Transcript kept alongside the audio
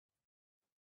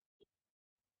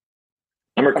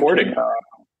I'm recording.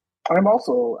 I'm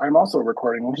also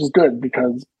recording, which is good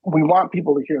because we want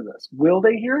people to hear this. Will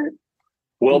they hear it?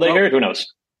 Will they hear it? Who knows?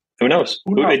 Who knows?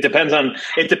 It depends on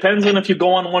if you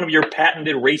go on one of your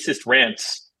patented racist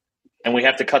rants, and we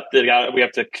have to cut we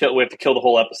have to kill the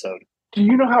whole episode. Do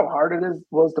you know how hard it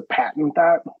was to patent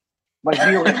that? Like,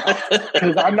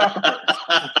 because I'm not the first.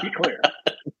 Let's be clear.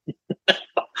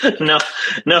 No,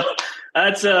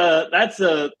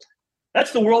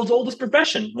 that's the world's oldest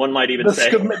profession. One might even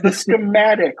say the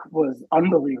schematic was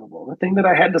unbelievable. The thing that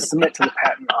I had to submit to the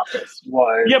patent office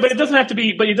was but it doesn't have to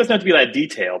be. But it doesn't have to be that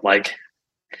detailed. Like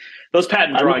those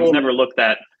patent drawings never look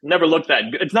that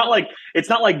good. It's not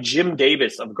like Jim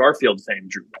Davis of Garfield fame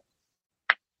drew them.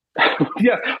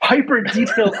 Yeah, hyper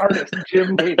detailed artist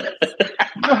Jim Davis.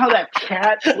 You know how that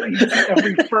cat leaves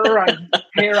every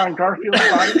hair on Garfield's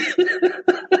body?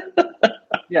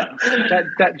 Yeah,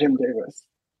 that Jim Davis.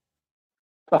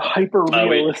 The hyper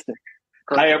realistic.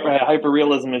 Hyper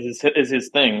realism is his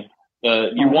thing.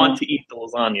 You want to eat the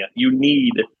lasagna. You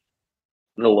need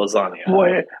the lasagna.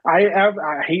 Boy,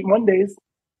 I hate Mondays.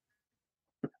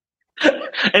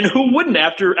 And who wouldn't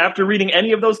after reading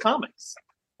any of those comics?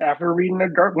 After reading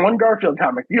one Garfield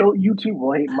comic, you too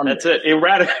will hate Mondays. That's it. It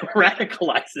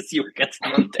radicalizes you against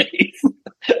Mondays.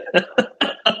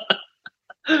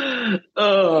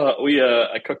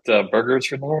 I cooked burgers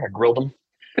for dinner. I grilled them.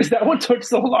 Is that what took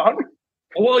so long?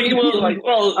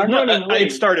 I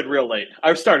started real late.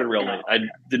 I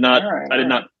did not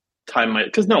time my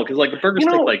because the burgers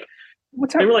take like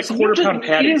they were like quarter-pound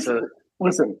patties.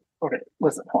 Listen, hold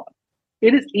on.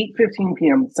 It is 8:15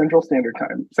 p.m. Central Standard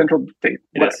Time. Central State.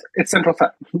 It's Central Time.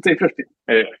 It's 8:15.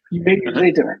 Yeah. You made your day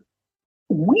dinner.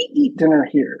 We eat dinner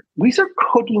here. We start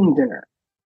cooking dinner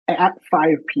at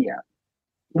 5 p.m.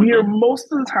 We are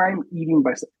most of the time eating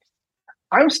by 6.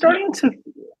 I'm starting to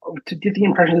get the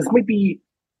impression this might be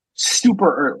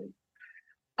super early.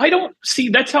 I don't see.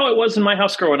 That's how it was in my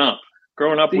house growing up.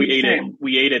 We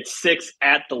ate at 6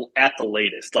 at the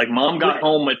latest. Like mom got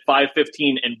home at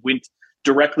 5:15 and went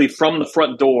directly from the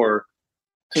front door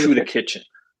to the kitchen.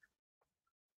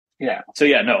 Yeah. So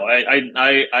yeah, no,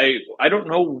 I don't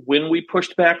know when we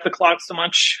pushed back the clock so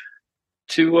much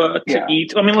to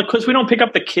eat. I mean, because we don't pick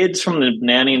up the kids from the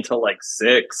nanny until like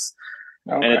 6,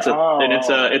 and it's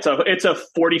a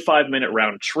 45-minute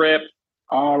round trip.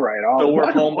 All right. So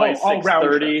we're home by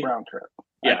 6:30. Round trip.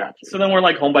 Yeah. So then we're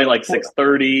like home by like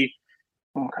 6:30.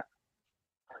 Okay.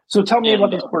 So tell me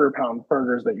about these quarter-pound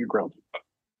burgers that you grilled.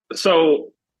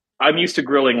 So I'm used to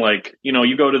grilling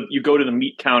you go to the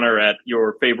meat counter at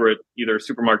your favorite either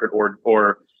supermarket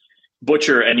or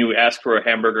butcher and you ask for a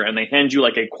hamburger and they hand you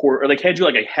like a quarter or they hand you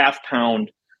like a half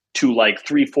pound to like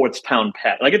 3/4 pound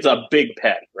patty. Like it's a big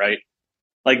patty, right?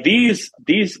 Like these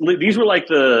were like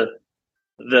the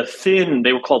thin,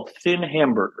 they were called thin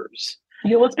hamburgers.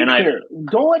 Yeah, let's be clear.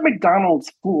 Don't let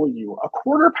McDonald's fool you. A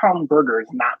quarter-pound burger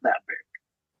is not that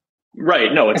big.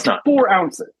 Right. No, it's not. 4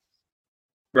 ounces.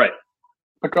 Right.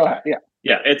 But go ahead. Yeah.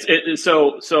 Yeah.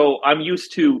 So I'm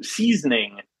used to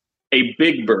seasoning a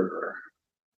big burger,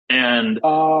 and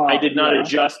I did not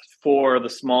adjust for the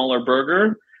smaller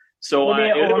burger. So let me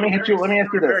ask you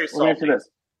this.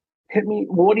 Hit me.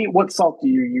 What salt do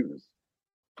you use?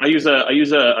 I use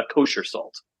a kosher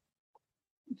salt.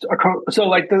 So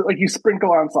like you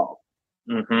sprinkle on salt.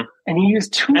 Mm-hmm. And you use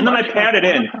 2. And then I pat it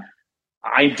in.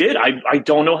 I did. I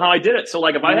don't know how I did it. So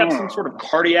like if I have some sort of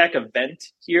cardiac event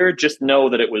here, just know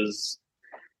that it was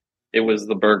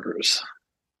the burgers.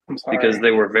 I'm sorry. Because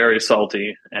they were very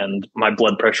salty and my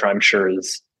blood pressure I'm sure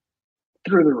is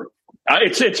through the roof.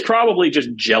 It's probably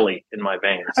just jelly in my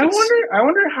veins. I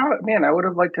wonder how, man, I would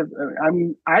have liked to I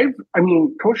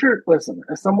mean kosher, listen,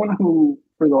 as someone who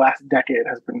for the last decade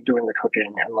has been doing the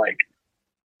cooking and like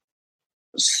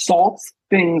salts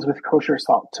things with kosher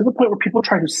salt to the point where people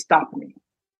try to stop me,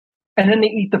 and then they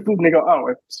eat the food and they go, "Oh,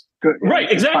 it's good." Right?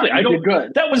 Exactly. I don't.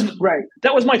 Good. That was right.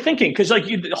 That was my thinking because like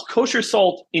kosher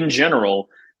salt in general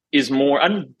is more.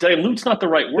 Dilute's not the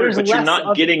right word, but you're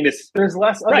not getting this. There's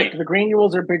less. Right. The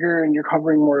granules are bigger and you're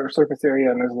covering more surface area,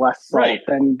 and there's less salt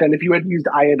than if you had used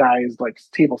iodized like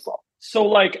table salt. So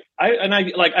like I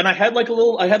had like a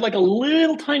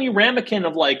little tiny ramekin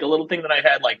of like a little thing that I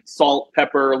had like salt,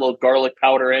 pepper, a little garlic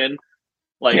powder in,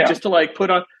 just to like put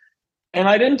on, and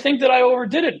I didn't think that I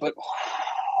overdid it, but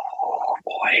oh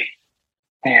boy,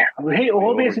 man. Hey,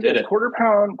 let me ask you this: quarter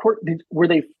pound. Were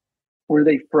they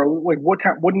frozen? Like what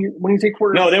kind? When you say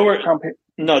quarter? No, they were. Pound,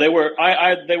 no, they were.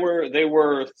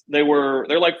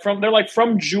 They're like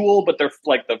from Jewel, but they're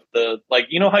like the like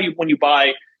you know how when you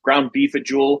buy ground beef at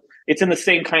Jewel, it's in the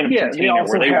same kind of container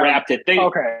where they wrapped it.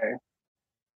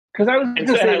 Because I was And, going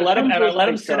to and say I let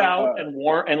him sit out and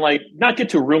warm and like not get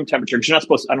to room temperature. Because you're not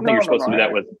supposed to, I don't think you're supposed to do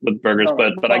that with burgers,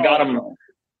 but I got him. No.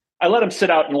 I let him sit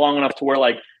out long enough to where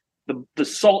like the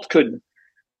salt could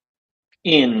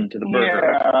into the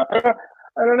burger. Yeah.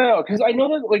 I don't know, because I know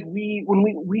that like when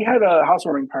we had a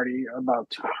housewarming party about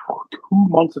 2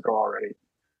 months ago already,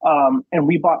 and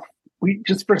we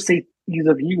just for ease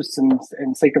of use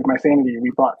and sake of my sanity,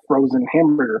 we bought frozen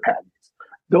hamburger patties.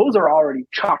 Those are already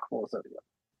chock full of sodium.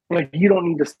 Like you don't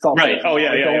need to salt. Right? Oh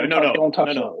yeah, yeah. No, don't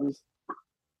touch those.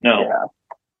 No. Yeah.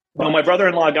 No, my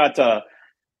brother-in-law got.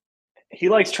 He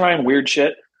likes trying weird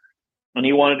shit, and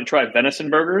he wanted to try venison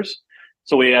burgers.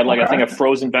 So we had I think, a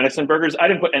frozen venison burgers. I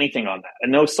didn't put anything on that,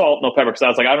 and no salt, no pepper, because I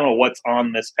was like, I don't know what's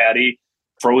on this patty,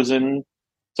 frozen.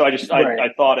 So I just I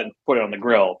thought and put it on the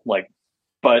grill, but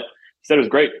he said it was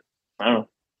great. I don't know.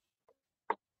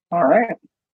 All right,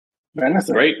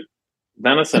 venison, great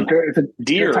venison, it's a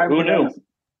deer. Who knew? Venison.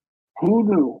 Who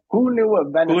knew a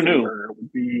venison burger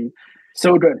would be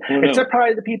so good? Except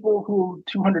probably the people who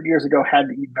 200 years ago had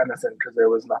to eat venison because there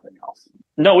was nothing else.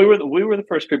 No, we were the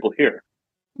first people here.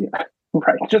 Yeah,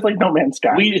 right. Just like No Man's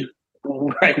Sky. We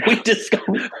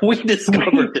discovered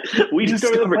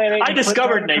I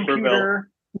discovered Naperville.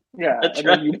 Yeah, that's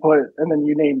right. Then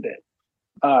you named it.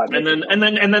 And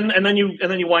then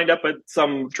you wind up at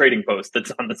some trading post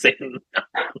that's on the same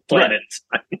planet.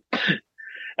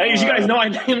 As you guys know, I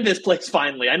named this place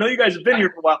finally. I know you guys have been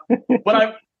here for a while,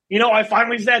 but I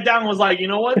finally sat down and was like, you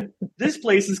know what? This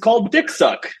place is called Dick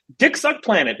Suck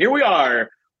Planet. Here we are.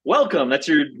 Welcome. That's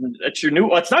your new.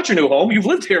 Well, it's not your new home. You've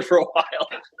lived here for a while.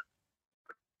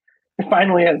 It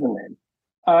finally has a name.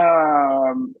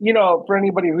 For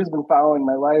anybody who's been following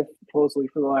my life closely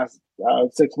for the last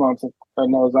 6 months,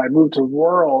 knows I moved to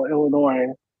rural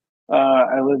Illinois.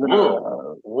 I live in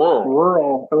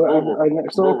rural.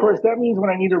 So of course that means when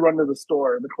I need to run to the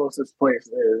store, the closest place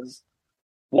is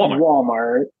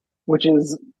Walmart, which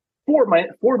is 4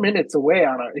 minutes away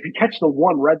if you catch the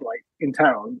one red light in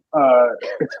town,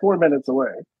 it's 4 minutes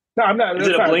away. No, I'm not. Is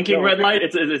it a blinking red light?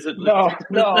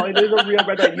 No, it is a real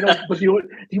red light. But do you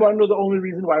want to know the only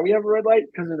reason why we have a red light?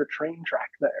 Because there's a train track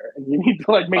there, and you need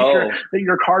to make sure that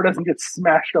your car doesn't get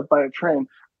smashed up by a train.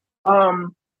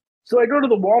 So I go to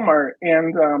the Walmart,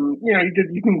 and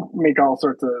you can make all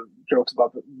sorts of jokes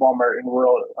about the Walmart in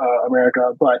rural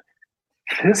America, but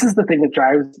this is the thing that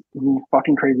drives me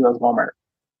fucking crazy about Walmart.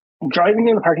 I'm driving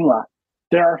in the parking lot.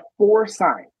 There are 4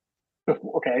 signs.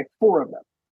 Okay, 4 of them.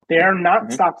 They are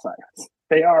not stop signs.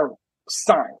 They are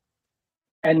signs.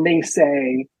 And they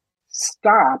say,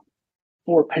 stop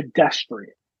for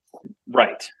pedestrians.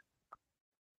 Right.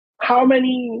 How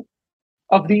many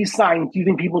of these signs do you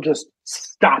think people just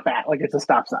stop at like it's a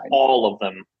stop sign? All of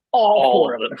them. All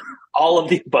 4 of them. All of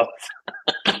the above.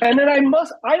 And then I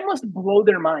must blow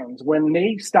their minds when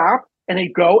they stop and they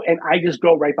go and I just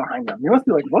go right behind them. They must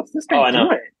be like, what's this guy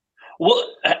doing? Well,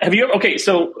 have you ever, this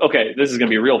is going to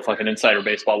be a real fucking insider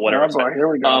baseball, whatever. Oh boy, here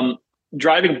we go.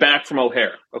 Driving back from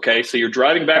O'Hare. Okay. So you're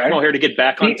driving back from O'Hare to get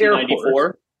back on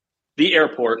 294, the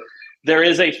airport. There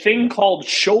is a thing called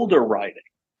shoulder riding.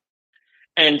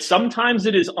 And sometimes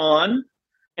it is on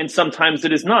and sometimes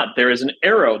it is not. There is an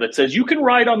arrow that says you can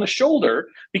ride on the shoulder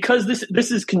because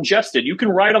this is congested. You can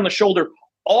ride on the shoulder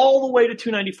all the way to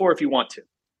 294 if you want to.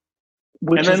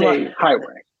 Which is a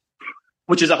highway.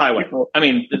 Which is a highway. I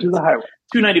mean, which is a highway.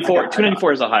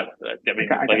 294 is a highway. I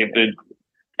mean,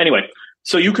 anyway,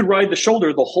 so you could ride the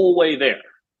shoulder the whole way there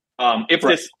if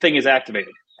this thing is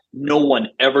activated. No one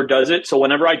ever does it. So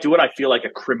whenever I do it, I feel like a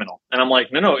criminal. And I'm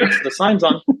like, no, it's the sign's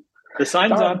on. The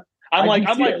sign's on. I'm like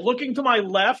looking to my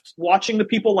left, watching the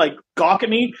people like gawk at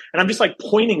me, and I'm just like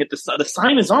pointing at the sign. The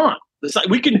sign is on. The sign.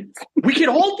 We can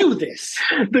all do this.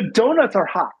 The donuts are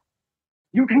hot.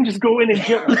 You can just go in and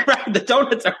get them. Right, the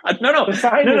donuts are hot. No. The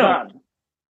sign is on.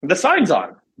 The sign's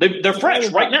on. They're fresh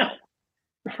right now.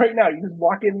 Right now, you just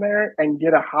walk in there and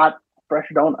get a hot, fresh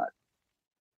donut.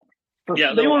 So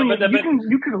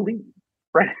you can leave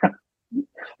right now.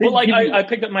 Well, I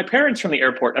picked up my parents from the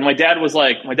airport, and my dad was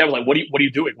like, "What are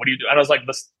you doing? What do you do?" And I was like,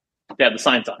 "Dad, the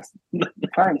sign's on.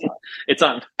 It's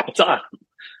on. It's on.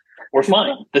 We're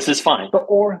fine. This is fine. The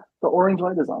orange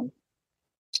light is on."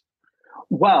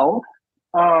 Well,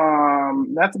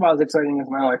 that's about as exciting as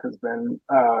my life has been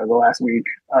the last week.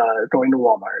 Going to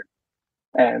Walmart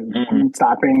and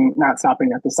not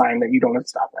stopping at the sign that you don't have to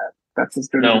stop at. That's as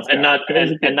good. No, and not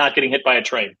getting hit by a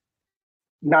train.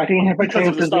 Not getting hit by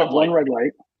trains because we have one red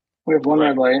light. We have one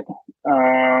red light.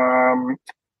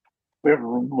 We have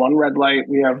one red light.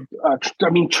 We have,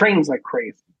 trains like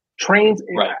crazy. Trains.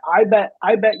 Right.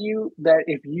 I bet you that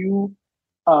if you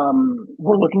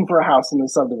were looking for a house in the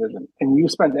subdivision, and you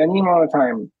spent any amount of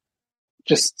time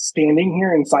just standing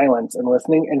here in silence and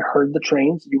listening and heard the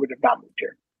trains, you would have not moved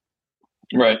here.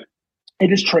 Right.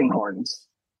 It is train horns.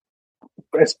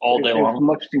 All day long.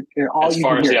 As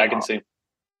far as the eye can see.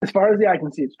 As far as the eye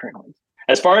can see, it's train horns.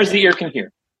 As far as the ear can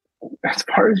hear. As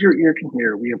far as your ear can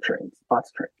hear, we have trains. Lots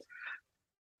of trains.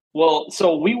 Well,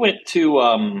 so we went to,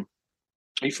 are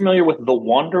you familiar with The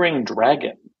Wandering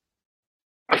Dragon?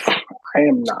 I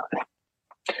am not.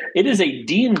 It is a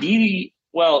D&D,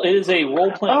 well, it is a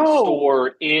role-playing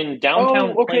store in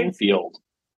downtown Plainfield.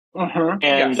 Uh-huh.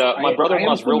 And yes, my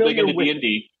brother-in-law is real big into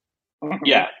D&D. Uh-huh.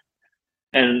 Yeah.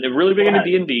 And really big into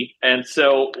D&D. And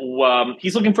so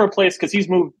he's looking for a place, because he's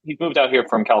moved out here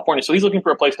from California, so he's looking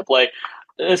for a place to play.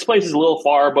 This place is a little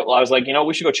far, but I was like,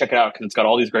 we should go check it out because it's got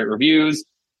all these great reviews.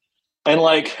 And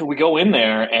like, we go in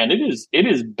there, and it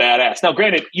is badass. Now,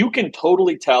 granted, you can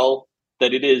totally tell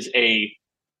that it is a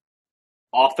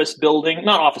office building,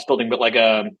 not office building, but like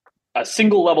a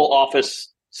single level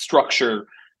office structure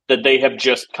that they have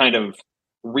just kind of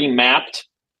remapped.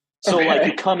 So like,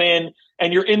 you come in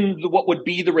and you're in what would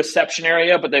be the reception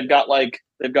area, but they've got like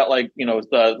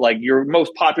the like your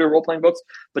most popular role playing books.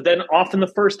 But then off in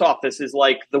the first office is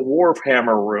like the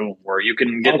Warhammer room where you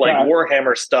can get like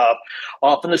Warhammer stuff.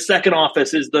 Off in the second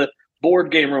office is the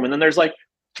board game room, and then there's like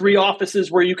 3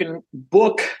 offices where you can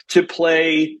book to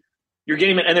play your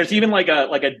game. And there's even like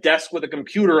a desk with a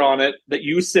computer on it that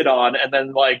you sit on, and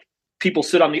then like people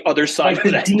sit on the other side.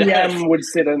 Like the DM would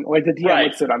sit on, would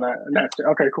sit on that.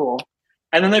 Okay, cool.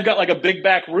 And then they've got like a big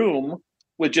back room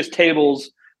with just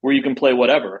tables where you can play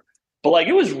whatever. But like,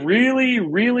 it was really,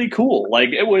 really cool. Like,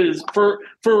 it was for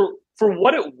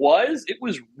what it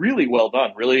was really well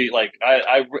done. Really, like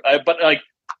I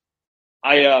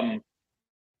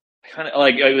kind of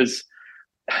like, I was,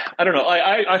 I don't know.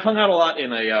 I hung out a lot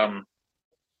in a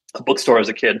bookstore as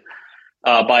a kid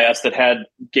by us that had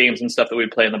games and stuff that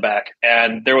we'd play in the back.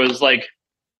 And there was like,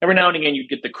 every now and again, you'd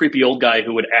get the creepy old guy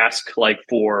who would ask like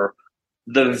for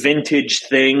the vintage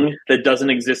thing that doesn't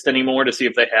exist anymore to see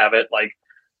if they have it. Like,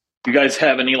 you guys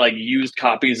have any like used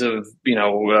copies of,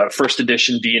 first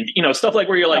edition D&D, stuff like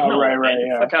where you're like,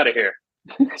 fuck out of here.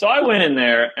 So I went in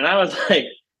there and I was like,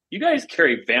 you guys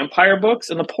carry vampire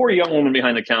books? And the poor young woman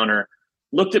behind the counter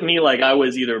looked at me like I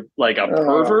was either like a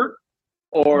pervert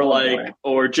or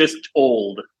or just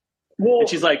old. Well, and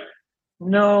she's like,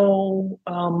 no,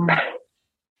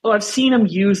 well, I've seen them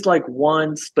used like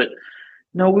once, but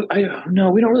no, we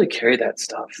don't really carry that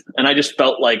stuff. And I just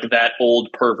felt like that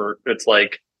old pervert. It's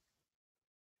like,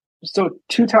 so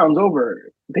 2 towns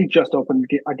over, they just opened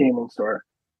a gaming store,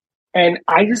 and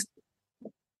I just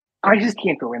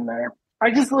can't go in there.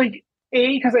 I just like,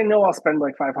 A, because I know I'll spend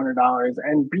like $500,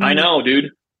 and B, I know,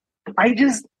 dude. I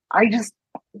can't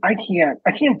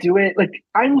do it. Like,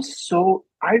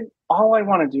 all I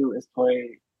want to do is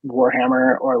play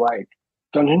Warhammer or like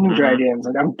Dungeons and Dragons.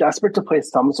 Like, I'm desperate to play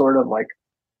some sort of like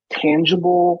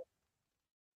tangible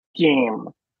game,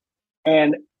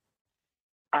 and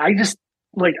I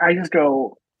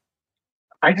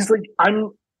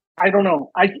don't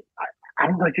know.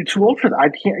 I'm like, you're too old for that. I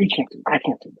can't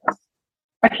do this.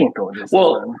 I can't go in this.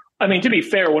 Well, I mean, to be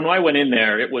fair, when I went in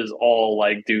there, it was all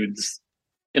like dudes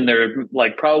in their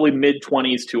like probably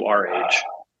mid-20s to our age.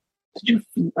 Did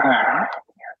you? I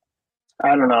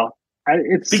don't know.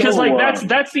 It's because so, like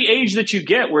that's the age that you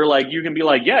get where like you can be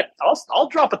like, yeah, I'll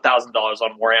drop $1,000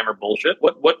 on Warhammer bullshit.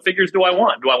 What figures do I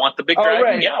want? Do I want the big dragon?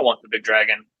 Right. Yeah, I want the big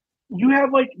dragon. You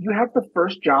have the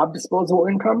first job disposable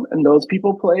income, and those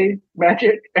people play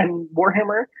Magic and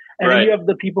Warhammer, and then you have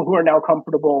the people who are now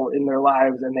comfortable in their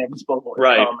lives and they have disposable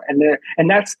income, and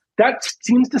that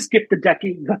seems to skip the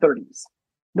decade, the 30s.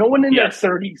 No one in their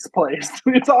 30s plays.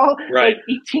 It's all like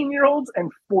 18-year-olds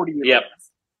and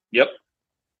 40-year-olds. Yep.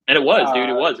 And it was, dude.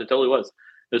 It totally was.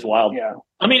 It was wild. Yeah.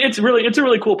 I mean, it's a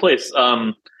really cool place.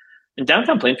 And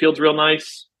downtown Plainfield's real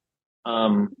nice.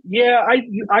 Yeah,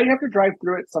 I have to drive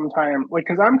through it sometime, like,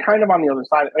 because I'm kind of on the other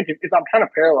side. Like, I'm kind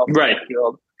of parallel to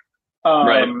Plainfield.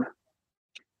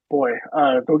 Boy,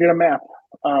 go get a map.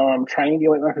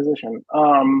 Triangulate my position.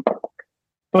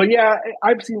 But yeah,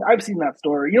 I've seen that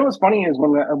store. You know what's funny is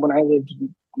when I lived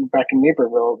back in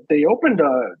Naperville, they opened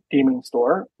a gaming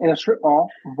store in a strip mall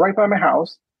right by my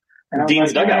house. And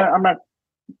Dean's Dugout. I'm not.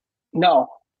 No,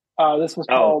 this was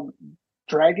called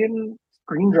Green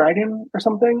Dragon or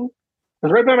something. It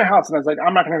was right by my house, and I was like,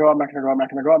 I'm not going to go.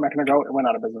 It went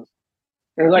out of business.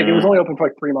 It was like it was only open for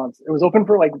like 3 months. It was open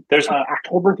for like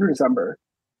October through December.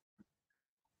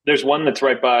 There's one that's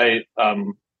right by my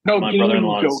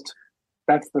brother-in-law's. Goat.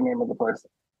 That's the name of the place.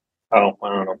 Oh, I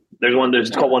don't know. There's one. There's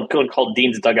called one called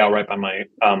Dean's Dugout right by my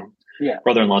Yeah.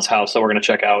 brother-in-law's house. So we're going to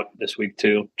check out this week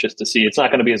too, just to see. It's not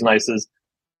going to be as nice as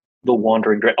the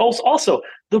Wandering Dragon. Also,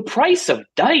 the price of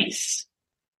dice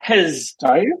has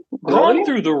Are you? gone Really?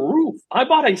 through the roof. I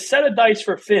bought a set of dice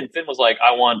for Finn. Finn was like,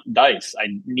 "I want dice. I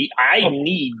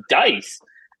need dice."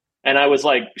 And I was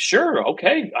like, "Sure,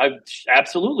 okay,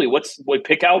 absolutely. We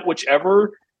pick out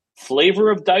whichever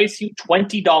flavor of dice you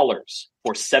 $20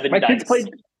 for 7 dice."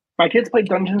 My kids played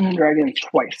Dungeons and Dragons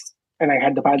twice, and I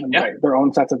had to buy them their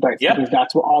own sets of dice because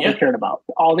that's what all they cared about.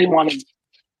 All they wanted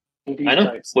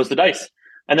was the dice,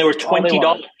 and they were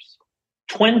 $20.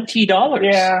 $20.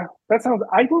 Yeah, that sounds.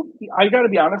 I got to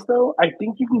be honest though. I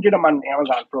think you can get them on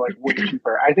Amazon for like way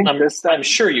cheaper. I think I'm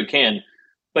sure you can,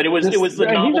 but it was the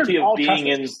novelty of being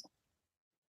in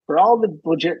for all the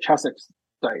legit Chessex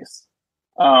dice.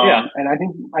 And I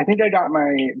think I got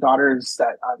my daughter's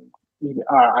set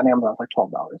on Amazon for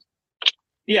 $12.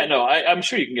 Yeah, no, I'm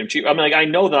sure you can get them cheap. I mean, like I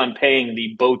know that I'm paying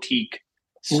the boutique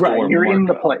store. Right, you're in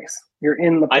the place. You're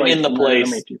in the place. I'm in the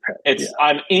place.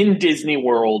 I'm in Disney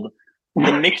World.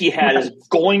 The Mickey hat is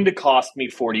going to cost me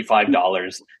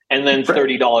 $45 and then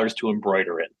 $30 to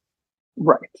embroider it.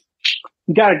 Right.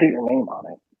 You got to get your name on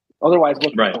it. Otherwise,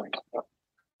 what's the point?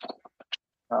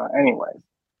 Anyways.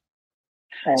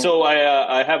 So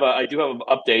I do have an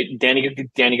update.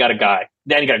 Danny got a guy.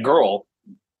 Danny got a girl.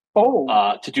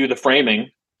 To do the framing.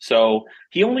 So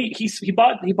he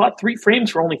bought 3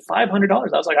 frames for only $500.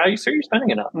 I was like, are you serious? You're spending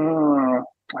enough?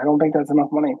 I don't think that's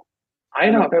enough money. I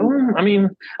don't. I mean,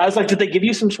 I was like, did they give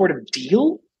you some sort of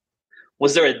deal?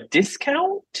 Was there a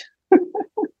discount?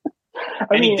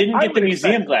 He didn't get the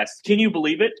museum glass. Can you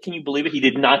believe it? He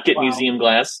did not get museum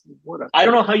glass. I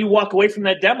don't know how you walk away from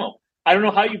that demo. I don't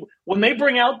know how when they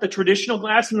bring out the traditional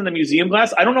glass and then the museum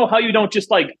glass, I don't know how you don't just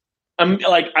I don't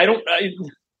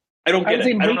get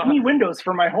it. Make me windows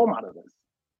for my home out of this.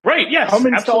 Right, yes. Come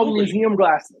install museum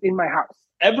glass in my house.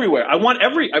 Everywhere. I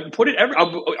put it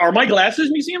are my glasses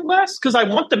museum glass? Because I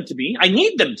want them to be. I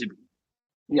need them to be.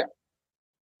 Yeah.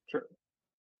 Sure.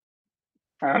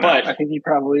 I think he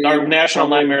probably our national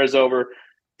nightmare is over.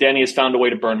 Danny has found a way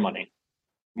to burn money.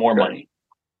 More money.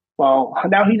 Well,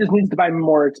 now he just needs to buy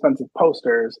more expensive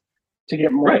posters to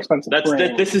get more expensive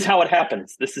frames. This is how it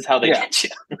happens. This is how they get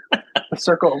you. The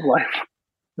circle of life.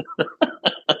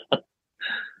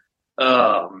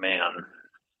 Oh man.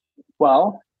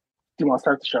 Well, do you want to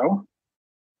start the show?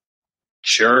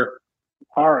 Sure.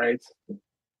 All right.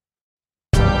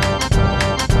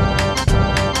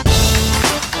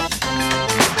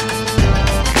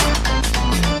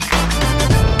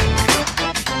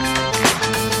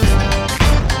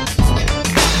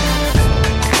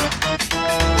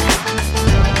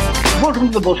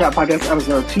 Welcome to the Bullshot Podcast,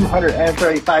 episode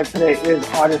 235. Today is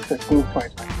August 15th,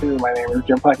 2022. My name is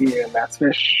Jim Putty, and that's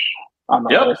Fish on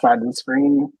the other side of the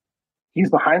screen. He's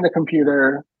behind the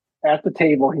computer at the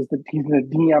table. He's going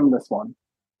to DM this one.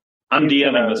 I'm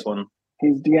DMing this one.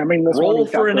 He's DMing this one. Roll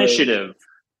for initiative.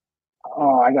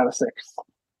 Oh, I got a 6.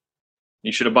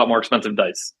 You should have bought more expensive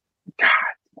dice. God.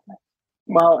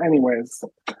 Well, anyways,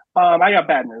 I got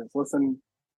bad news. Listen,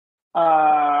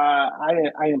 I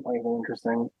didn't play anything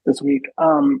interesting this week.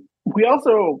 We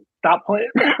also stopped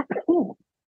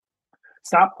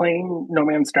playing No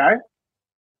Man's Sky.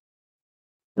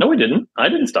 No, we didn't. I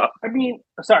didn't stop. I mean,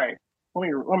 sorry. Let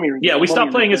me. Yeah, we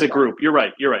stopped playing as a group. You're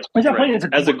right. We stopped playing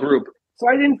as a group. So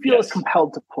I didn't feel as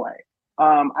compelled to play.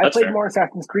 I played more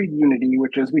Assassin's Creed Unity,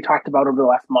 which is we talked about over the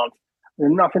last month.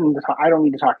 There's nothing to talk. I don't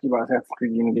need to talk to you about Assassin's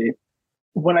Creed Unity.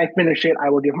 When I finish it, I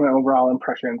will give my overall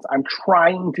impressions. I'm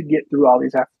trying to get through all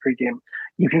these Assassin's Creed games.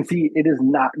 You can see it is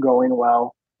not going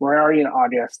well. We're already in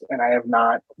August, and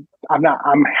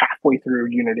I'm halfway through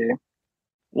Unity.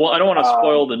 Well, I don't want to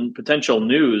spoil the potential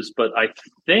news, but I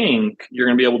think you're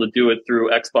going to be able to do it through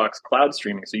Xbox Cloud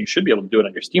streaming, so you should be able to do it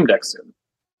on your Steam Deck soon.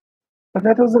 But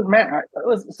that doesn't matter.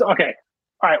 So, okay,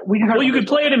 all right. You could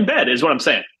play it in bed, is what I'm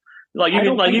saying. Like you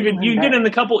can get in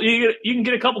the couple. You can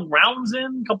get a couple rounds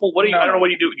in. I don't know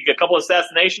what you do. You get a couple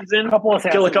assassinations in.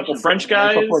 Kill a couple French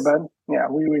guys before bed. Yeah,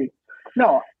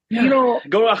 no. Yeah.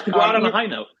 Go out on a high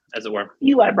note, as it were.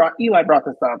 Eli brought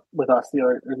this up with us the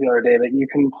other day that you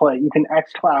can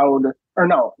xCloud, or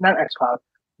no, not xCloud.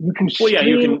 You can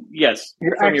stream your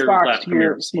Xbox to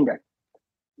your Steam Deck.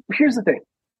 Here's the thing.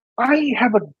 I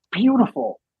have a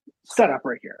beautiful setup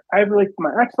right here. I have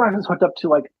my Xbox is hooked up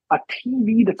to a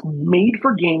TV that's made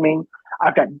for gaming.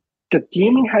 I've got the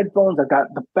gaming headphones. I've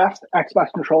got the best Xbox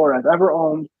controller I've ever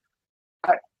owned.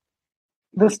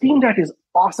 The Steam Deck is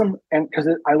awesome, and because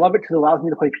I love it because it allows me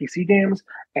to play PC games.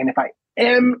 And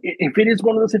if it is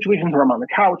one of those situations where I'm on the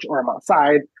couch or I'm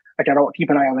outside, like I don't keep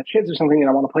an eye on the kids or something and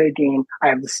I want to play a game, I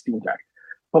have the Steam Deck.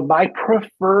 But my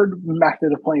preferred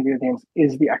method of playing video games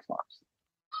is the Xbox.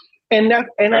 And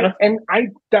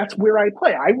that's where I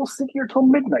play. I will sit here till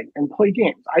midnight and play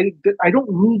games. I don't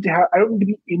need to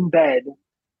be in bed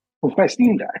with my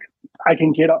Steam Deck. I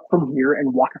can get up from here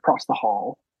and walk across the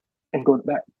hall and go to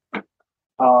bed.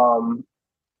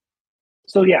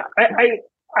 So yeah,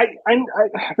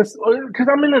 because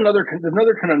I'm in another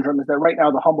conundrum is that right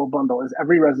now the Humble Bundle is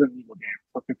every Resident Evil game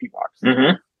for $50.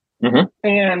 Mm-hmm. Mm-hmm.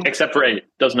 And except for 8,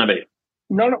 doesn't have 8.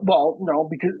 No,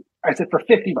 because I said for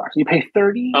 $50, you pay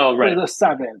 30 for the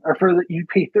 7, or you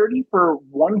pay 30 for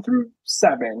 1 through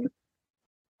 7,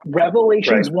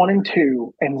 Revelations 1 and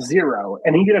 2, and 0,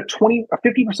 and then you get a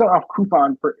 50% off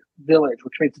coupon for Village,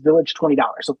 which makes Village $20.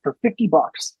 So for $50,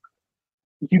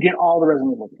 you get all the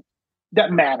Resident Evil games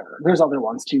that matter. There's other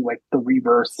ones too, like the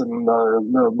Reverse and the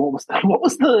what was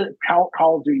the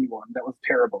Call of Duty one that was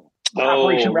terrible?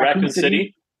 Operation Raccoon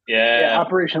City. Yeah,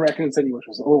 Operation Raccoon City, which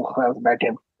was that was a bad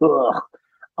game.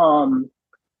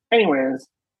 Anyways,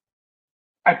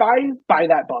 if I buy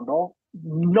that bundle,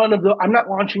 I'm not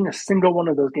launching a single one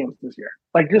of those games this year.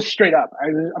 Like just straight up,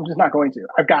 I'm just not going to.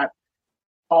 I've got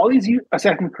all these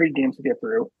Assassin's Creed games to get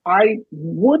through. I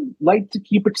would like to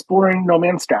keep exploring No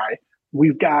Man's Sky.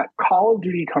 We've got Call of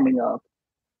Duty coming up.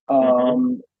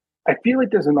 I feel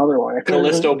like there's another one.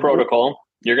 Callisto Protocol.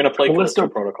 You're going to play Callisto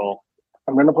Protocol.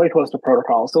 I'm going to play Callisto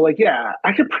Protocol. So, like, yeah,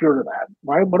 I could pre-order that.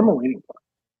 Why? What am I waiting for?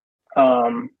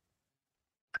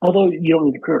 Although you don't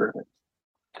need to pre-order things.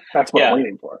 That's what I'm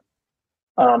waiting for.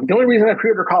 The only reason I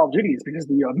pre-order Call of Duty is because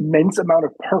the immense amount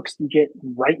of perks you get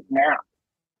right now.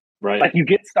 Right. Like, you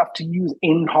get stuff to use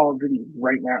in Call of Duty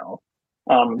right now.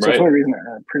 So that's the only reason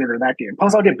I pre-order that game.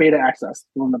 Plus, I'll get beta access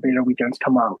when the beta weekends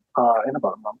come out in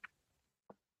about a month.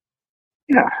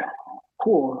 Yeah.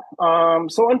 Cool.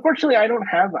 So unfortunately, I don't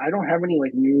have any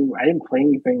like new. I didn't play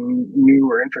anything new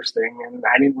or interesting, and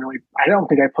I don't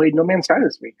think I played No Man's Sky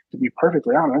this week, to be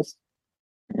perfectly honest.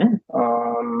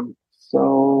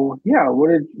 So yeah,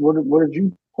 what did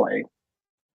you play?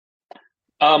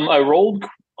 I rolled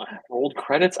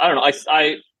credits. I don't know.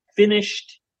 I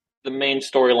finished the main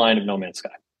storyline of No Man's Sky.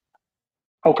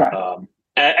 Okay.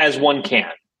 As one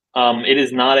can. It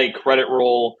is not a credit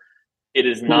roll. It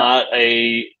is not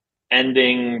a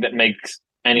ending that makes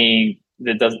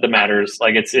that matters.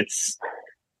 Like it's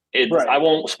right. I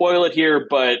won't spoil it here,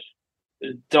 but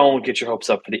don't get your hopes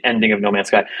up for the ending of No Man's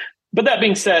Sky. But that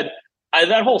being said,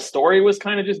 that whole story was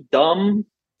kind of just dumb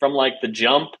from like the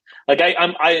jump. Like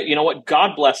I you know what?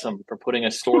 God bless him for putting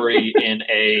a story in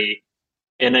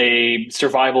a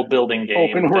survival building game,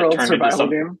 open world survival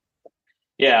game.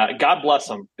 Yeah, God bless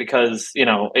him, because you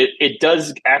know it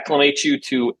does acclimate you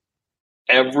to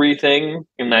everything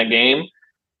in that game.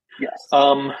 Yes.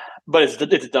 But it's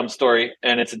a dumb story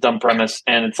and it's a dumb premise,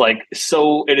 and it's like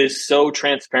it is so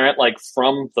transparent, like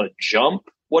from the jump,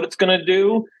 what it's gonna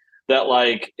do, that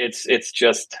like it's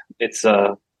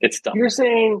dumb. You're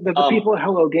saying that the people at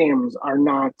Hello Games are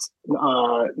not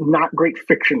great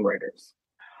fiction writers.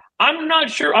 I'm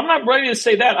not sure. I'm not ready to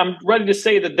say that. I'm ready to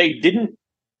say that they didn't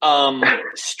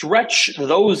stretch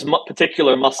those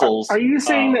particular muscles. Are you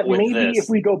saying that maybe if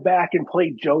we go back and play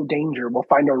Joe Danger, we'll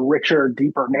find a richer,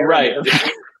 deeper narrative?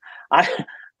 Right.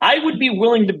 I would be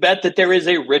willing to bet that there is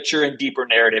a richer and deeper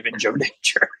narrative in Joe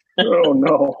Danger. Oh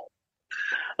no.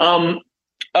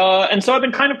 And so I've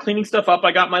been kind of cleaning stuff up.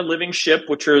 I got my living ship,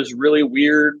 which is really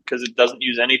weird because it doesn't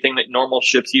use anything that normal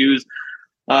ships use.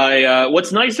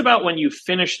 What's nice about when you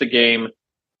finish the game,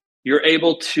 you're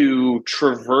able to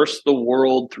traverse the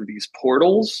world through these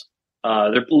portals.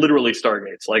 They're literally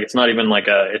stargates. Like it's not even like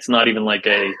a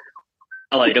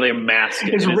mask.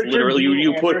 Is Richard literally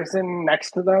you put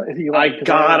next to that? Is he like?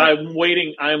 I'm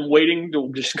waiting. I'm waiting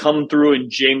to just come through,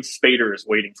 and James Spader is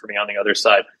waiting for me on the other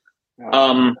side.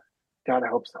 God, I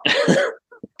hope so.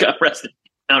 God rest it.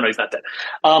 No, he's not dead.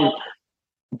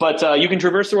 But you can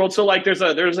traverse the world. So like, there's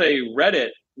a Reddit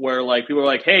where like people are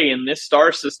like, hey, in this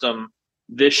star system,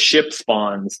 this ship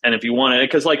spawns, and if you want it,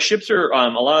 because like ships are a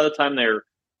lot of the time they're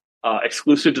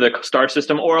exclusive to the star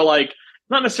system, or like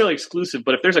not necessarily exclusive,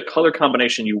 but if there's a color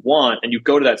combination you want and you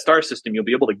go to that star system, you'll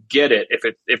be able to get it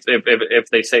if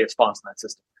they say it spawns in that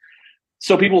system.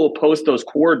 So people will post those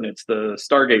coordinates, the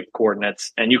Stargate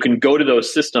coordinates, and you can go to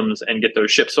those systems and get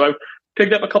those ships. So I've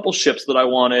picked up a couple ships that I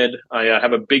wanted. I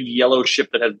have a big yellow ship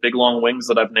that has big long wings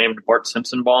that I've named Bart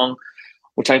Simpson Bong,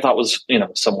 which I thought was,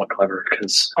 somewhat clever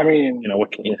because, I mean,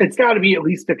 it's got to be at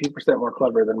least 50% more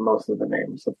clever than most of the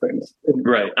names of things.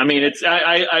 Right. I mean, it's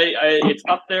it's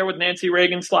up there with Nancy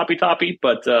Reagan's Sloppy Toppy,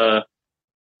 but I'm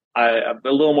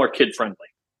a little more kid friendly.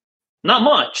 Not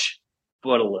much,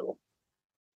 but a little.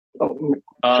 Oh,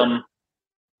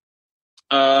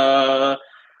 Sure.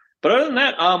 But other than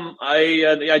that,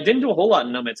 I didn't do a whole lot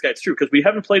in No Man's Sky. It's true because we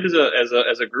haven't played as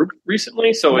a group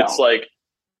recently, so it's like,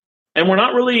 and we're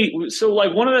not really. So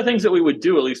like one of the things that we would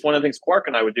do, at least one of the things Quark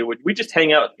and I would do, would we just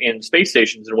hang out in space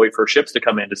stations and wait for ships to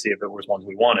come in to see if it was ones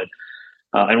we wanted,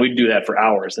 and we'd do that for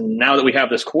hours. And now that we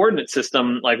have this coordinate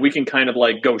system, like we can kind of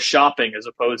like go shopping as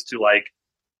opposed to like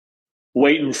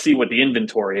wait and see what the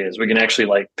inventory is. We can actually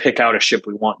like pick out a ship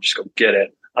we want, and just go get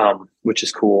it, which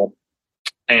is cool.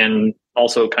 And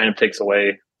also kind of takes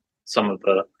away some of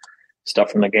the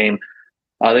stuff from the game.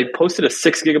 They posted a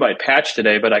 6 gigabyte patch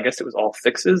today, but I guess it was all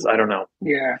fixes. I don't know.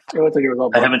 Yeah, it looks like it was all.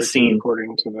 I haven't seen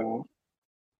according to the.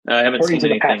 I haven't seen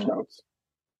anything. Patch notes.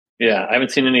 Yeah, I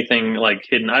haven't seen anything like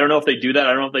hidden. I don't know if they do that.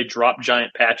 I don't know if they drop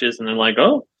giant patches and they're like,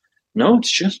 oh, no,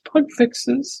 it's just bug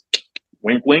fixes.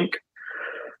 Wink, wink.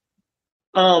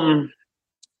 And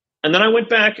then I went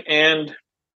back and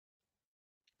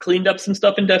cleaned up some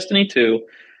stuff in Destiny 2,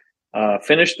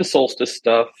 finished the Solstice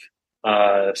stuff.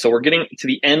 So we're getting to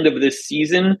the end of this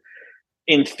season.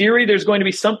 In theory, there's going to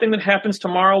be something that happens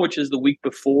tomorrow, which is the week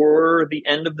before the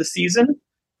end of the season.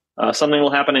 Something will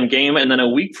happen in game, and then a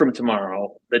week from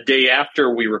tomorrow, the day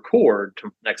after we record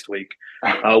next week,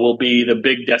 will be the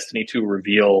big Destiny 2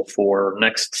 reveal for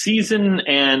next season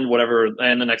and whatever,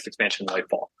 and the next expansion,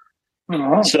 Lightfall.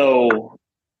 Oh. So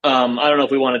I don't know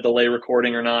if we want to delay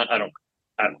recording or not. I don't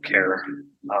care.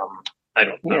 I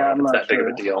don't know if it's that big of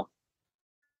a deal.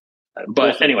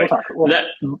 But anyway,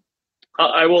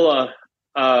 I will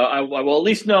at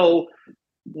least know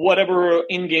whatever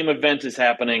in-game event is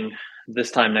happening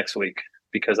this time next week,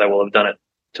 because I will have done it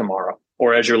tomorrow,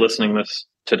 or as you're listening this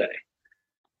today.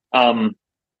 And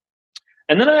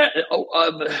then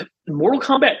Mortal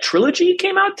Kombat Trilogy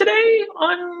came out today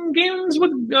on Games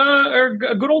with or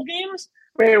Good Old Games.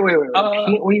 Wait.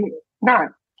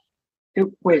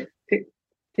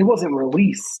 It wasn't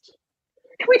released.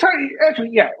 Can we talk? Actually,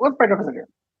 yeah. Let's back up a second.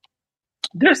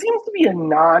 There seems to be a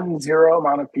non-zero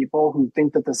amount of people who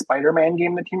think that the Spider-Man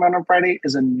game that came out on Friday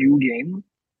is a new game.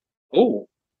 Oh,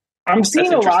 I'm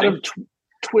seeing a lot of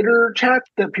Twitter chat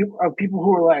that people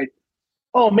who are like,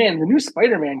 "Oh man, the new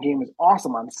Spider-Man game is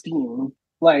awesome on Steam."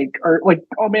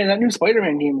 Oh man, that new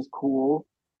Spider-Man game is cool.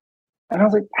 And I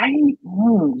was like,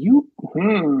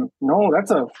 no,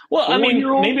 that's a. Well, I mean,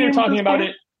 maybe they're talking about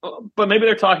it, but maybe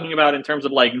they're talking about in terms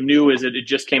of like new as it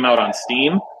just came out on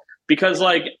Steam, because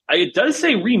like it does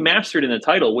say remastered in the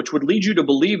title, which would lead you to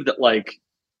believe that like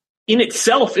in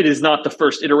itself it is not the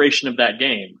first iteration of that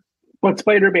game. But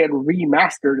Spider-Man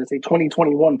Remastered is a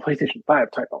 2021 PlayStation 5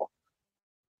 title.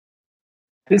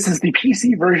 This is the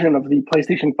PC version of the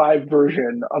PlayStation 5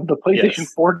 version of the PlayStation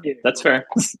 4 game. That's fair.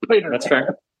 Spider-Man. That's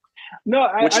fair. No,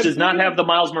 which does not have the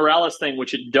Miles Morales thing,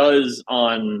 which it does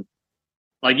on.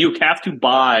 Like you have to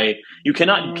buy. You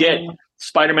cannot get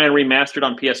Spider-Man Remastered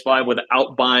on PS5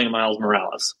 without buying Miles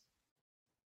Morales.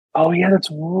 Oh yeah, that's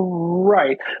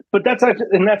right. But that's at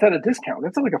a discount.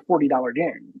 That's like a $40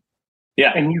 game.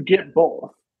 Yeah, and you get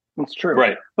both. That's true.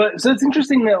 Right. But so it's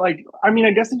interesting that I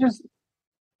guess it just,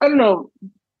 I don't know.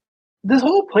 This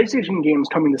whole PlayStation games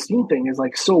coming to Steam thing is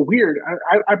like so weird.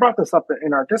 I brought this up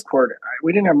in our Discord.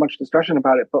 We didn't have much discussion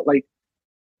about it, but like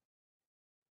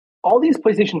all these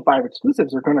PlayStation 5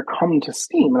 exclusives are going to come to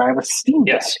Steam, and I have a Steam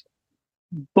Deck. Yes.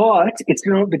 But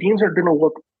the games are going to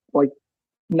look like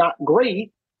not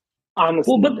great on the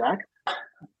Steam Deck.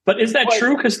 But is that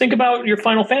true? Because think about your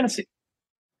Final Fantasy.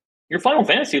 Your Final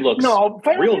Fantasy looks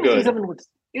real good.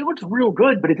 It looks real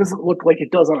good, but it doesn't look like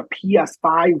it does on a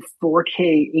PS5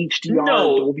 4K HDR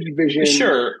Dolby Vision.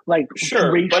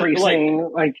 Ray tracing.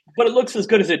 But it looks as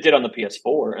good as it did on the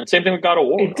PS4, and same thing with God of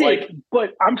War. It did,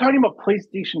 but I'm talking about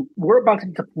PlayStation. We're about to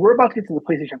get to the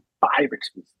PlayStation 5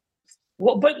 exclusive.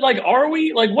 Well, but are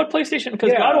we what PlayStation?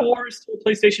 Because God of War is still a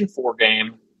PlayStation 4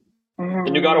 game. The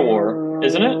new God of War,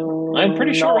 isn't it? I'm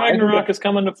pretty sure Ragnarok is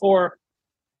coming to 4.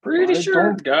 Pretty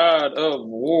sure God of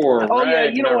War. Oh yeah,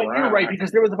 you know what? You're right, because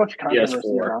there was a bunch of controversy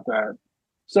about that.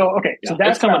 So so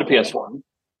that's coming to PS4.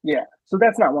 Yeah, so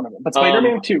that's not one of them. But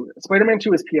Spider-Man 2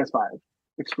 is PS5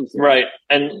 exclusive, right?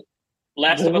 And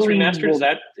Last of Us Remastered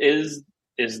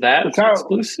is that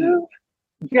exclusive?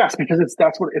 Yes, because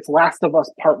it's Last of Us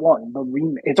Part 1.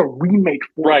 It's a remake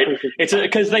for PlayStation 5. It's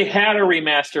because they had a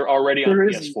remaster already on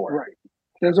PS4. Right.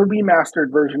 There's a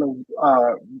remastered version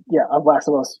of Last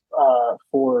of Us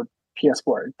for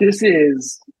PS4. This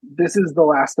is The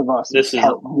Last of Us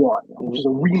Part 1, which is a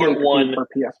remake for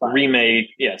PS5. Remade,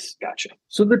 yes, gotcha.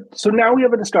 So now we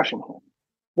have a discussion here.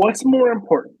 What's more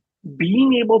important,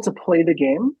 being able to play the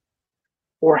game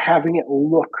or having it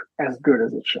look as good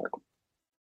as it should?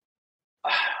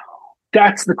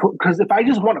 That's because if I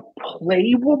just want to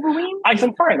play Wolverine,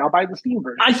 then fine, I'll buy the Steam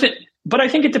version. I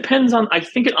think it depends on. I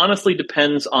think it honestly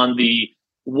depends on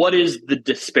what is the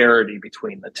disparity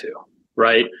between the two,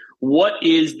 right? What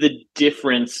is the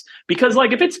difference? Because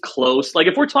like if it's close, like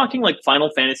if we're talking like Final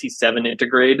Fantasy VII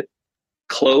Intergrade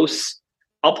close,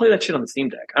 I'll play that shit on the Steam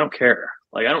Deck. I don't care.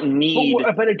 Like I don't need.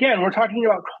 But again, we're talking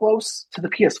about close to the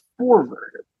PS4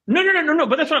 version. No.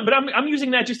 But that's not. But I'm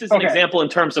using that just as an example in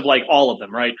terms of like all of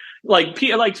them, right? Like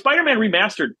Spider-Man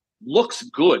Remastered looks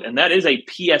good, and that is a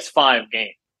PS5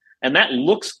 game, and that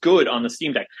looks good on the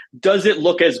Steam Deck. Does it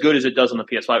look as good as it does on the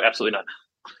PS5? Absolutely not.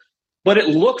 But it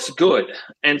looks good,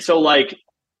 and so like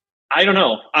I don't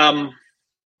know.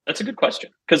 That's a good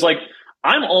question because like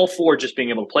I'm all for just being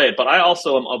able to play it, but I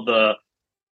also am of the.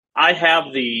 I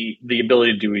have the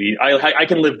ability to do it. I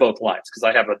can live both lives because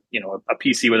I have a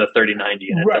PC with a 3090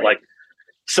 in it. Right. But like,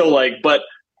 so like, but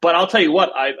I'll tell you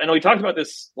what, I know we talked about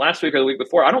this last week or the week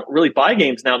before. I don't really buy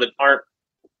games now that aren't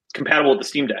compatible with the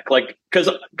Steam Deck. Like,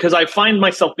 because I find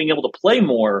myself being able to play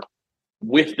more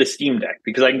with the Steam Deck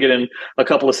because I can get in a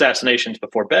couple assassinations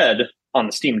before bed on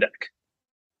the Steam Deck.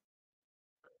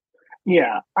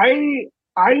 Yeah, I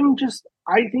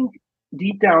think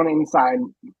deep down inside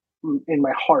in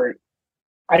my heart,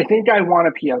 I think I want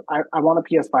a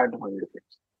PS5 to play these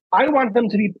games. I want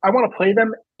to play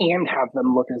them and have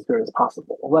them look as good as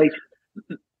possible. Like,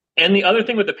 and the other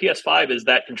thing with the PS5 is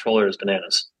that controller is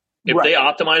bananas. If they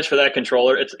optimize for that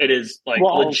controller, it is like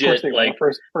legit. Like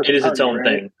first it is its own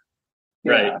thing,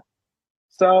 right?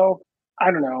 So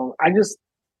I don't know. I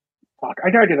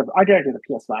gotta get a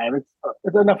PS5.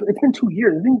 It's enough. It's been 2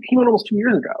 years. I think it came out almost 2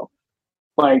 years ago.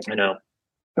 Like I know.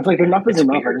 It's like enough is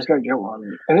enough. I just gotta get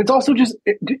one. And it's also just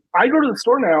I go to the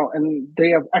store now and they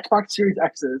have Xbox Series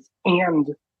X's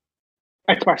and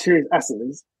Xbox Series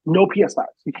S's. No PS5s.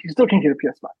 You still can't get a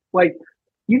PS5. Like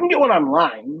you can get one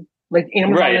online. Like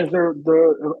Amazon is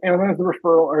Amazon has the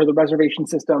referral or the reservation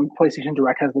system. PlayStation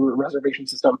Direct has the reservation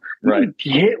system. You can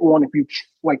get one if you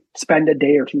like spend a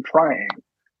day or two trying.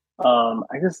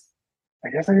 I guess I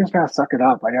just gotta suck it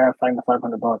up. I gotta find the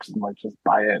 $500 and like just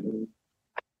buy it. And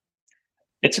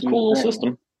it's a cool little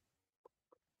system.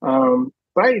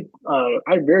 But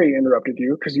I very interrupted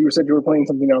you because you said you were playing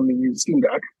something on the Steam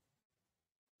Deck.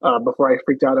 Before I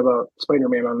freaked out about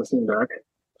Spider-Man on the Steam Deck.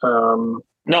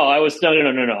 No, I was no.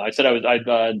 I said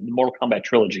the Mortal Kombat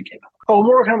Trilogy came out. Oh,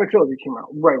 Mortal Kombat Trilogy came out.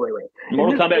 Right.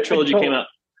 Mortal Kombat Trilogy came out.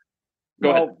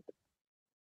 Go ahead.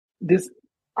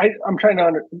 I'm trying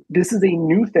to this is a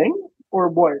new thing or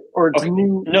what? Or it's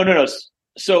new? No.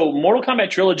 So Mortal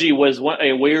Kombat Trilogy was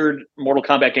a weird Mortal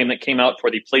Kombat game that came out for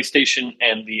the PlayStation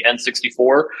and the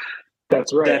N64.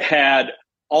 That's right. That had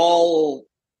all,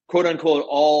 quote unquote,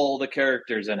 all the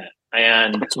characters in it.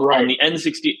 And on the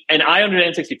N60, and I owned an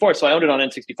N64, so I owned it on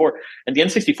N64, and the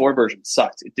N64 version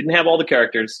sucked. It didn't have all the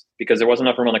characters because there wasn't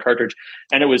enough room on the cartridge,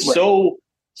 and it was so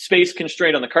space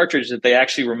constrained on the cartridge that they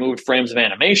actually removed frames of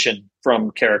animation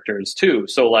from characters too.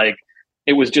 So like,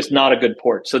 it was just not a good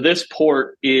port. So this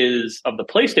port is of the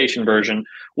PlayStation version,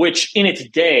 which in its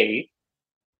day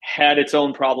had its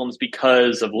own problems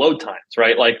because of load times,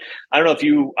 right? Like, I don't know if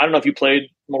you played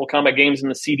Mortal Kombat games in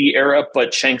the CD era,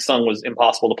 but Shang Tsung was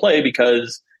impossible to play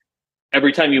because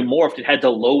every time you morphed, it had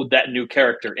to load that new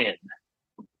character in.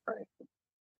 Right.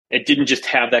 It didn't just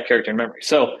have that character in memory.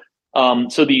 So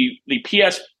the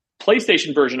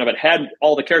PlayStation version of it had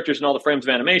all the characters and all the frames of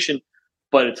animation,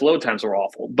 but its load times were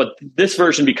awful. But this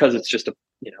version, because it's just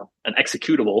an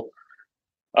executable,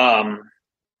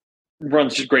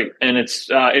 runs just great. And it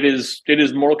is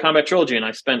Mortal Kombat Trilogy, and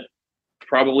I spent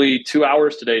probably 2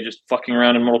 hours today just fucking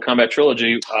around in Mortal Kombat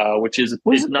Trilogy, which is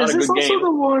not a good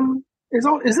game.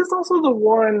 Is this also the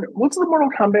one? What's the Mortal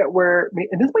Kombat where?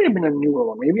 And this might have been a newer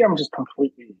one. Maybe I'm just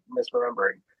completely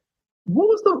misremembering. What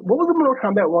was the Mortal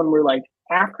Kombat one where like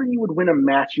after you would win a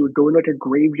match, you would go into like a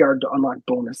graveyard to unlock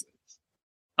bonuses?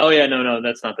 Oh yeah, no,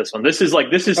 that's not this one. This is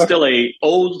still a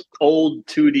old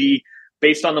 2D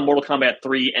based on the Mortal Kombat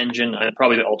 3 engine,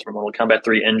 probably the Ultimate Mortal Kombat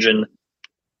 3 engine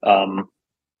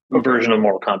version of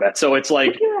Mortal Kombat. So it's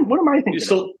like what am I thinking?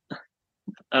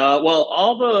 All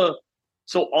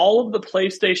of the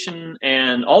PlayStation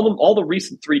and all the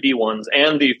recent 3D ones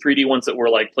and the 3D ones that were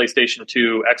like PlayStation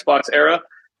 2, Xbox era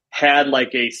had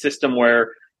like a system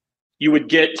where you would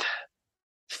get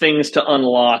things to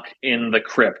unlock in the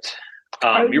crypt.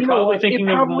 You're probably thinking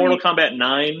of Mortal Kombat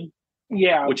 9.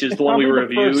 Yeah, which is the one we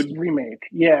reviewed. First remake.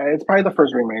 Yeah, it's probably the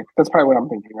first remake. That's probably what I'm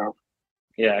thinking of.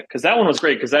 Yeah, because that one was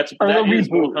great because that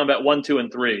is Mortal Kombat 1, 2, and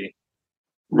 3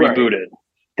 rebooted.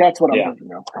 That's what I'm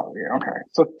thinking of. Probably okay.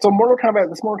 So Mortal Kombat,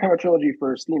 this Mortal Kombat trilogy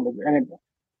for Steam, and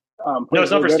No,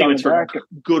 it's not for Steam. It's for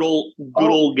good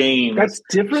old games. That's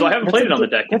different. So I haven't played it on the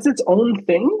deck. That's its own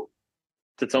thing.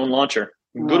 It's its own launcher.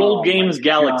 Good old games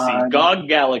Galaxy, GOG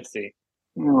Galaxy.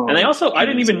 And they also, I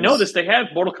didn't even know this. They have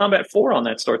Mortal Kombat 4 on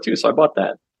that store too, so I bought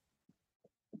that.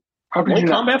 Mortal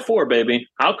Kombat 4, baby.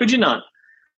 How could you not?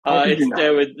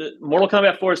 Mortal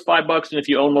Kombat 4 is $5, and if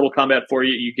you own Mortal Kombat 4,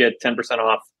 you get 10%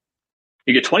 off.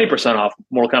 You get 20% off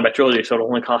Mortal Kombat Trilogy, so it'll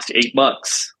only cost you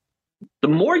 $8. The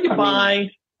more you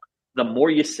buy, the more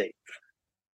you save.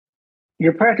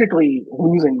 You're practically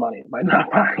losing money by not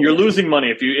buying. You're losing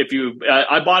money if you.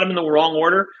 I bought them in the wrong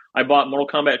order. I bought Mortal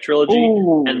Kombat Trilogy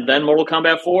and then Mortal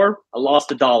Kombat 4. I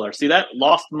lost $1. See that?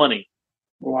 Lost money.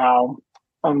 Wow,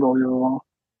 unbelievable.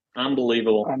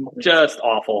 Just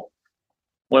awful.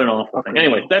 What an awful thing.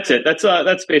 Anyway, that's it.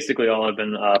 That's basically all I've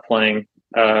been playing.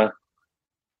 Yeah.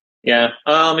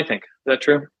 Let me think. Is that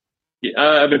true? Yeah,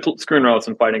 I've been screwing around with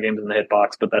some fighting games in the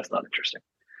hitbox, but that's not interesting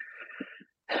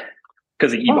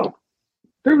because of Evo. Oh,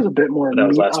 there was a bit more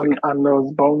meat on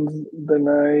those bones than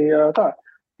I thought.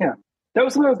 Yeah, that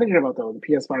was something I was thinking about though. The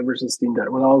PS5 versus Steam Deck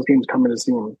when all those games come into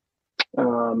Steam.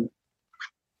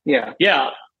 Yeah.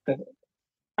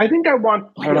 I think I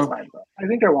want PS5. I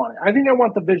think I want it. I think I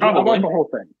want the visual. Probably. I want the whole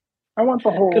thing. I want the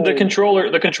whole.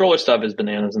 The controller stuff is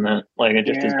bananas in that. Like it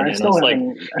just is bananas.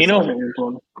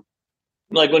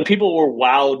 Like when people were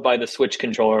wowed by the Switch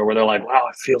controller, where they're like, "Wow,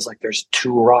 it feels like there's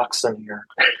 2 rocks in here."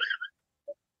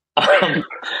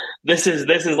 This is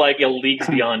like leagues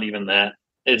beyond even that.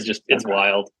 It's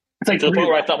wild. It's like to the point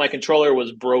where I thought my controller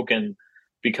was broken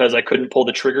because I couldn't pull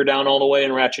the trigger down all the way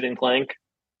in Ratchet and Clank,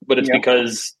 but it's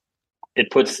because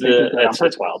it puts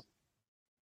it's wild.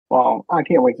 Well, I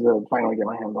can't wait to finally get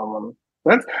my hands on one.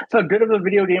 That's so good of a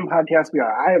video game podcast we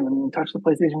are. I haven't even touched the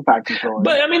PlayStation 5 controller.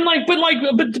 But I mean,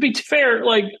 but to be fair,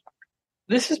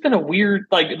 this has been a weird.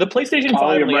 The PlayStation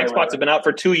 5 and the Xbox have been out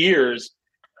for 2 years.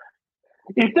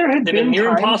 If there had been near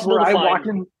impossible where to I walked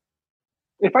in,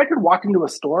 if I could walk into a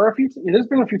store, there's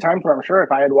been a few times where I'm sure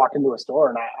if I had walked into a store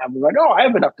and I was like, "Oh, I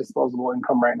have enough disposable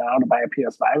income right now to buy a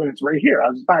PS5, and it's right here,"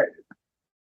 I'll just buy it.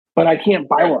 But I can't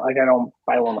buy one. I don't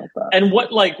buy one like that. And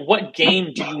what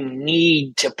game do you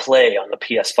need to play on the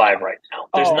PS5 right now?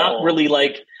 There's not really no.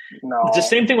 It's the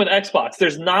same thing with Xbox.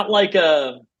 There's not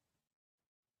a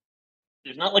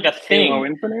thing. Halo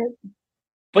Infinite?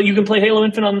 But you can play Halo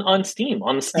Infinite on Steam,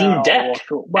 on the Steam Deck.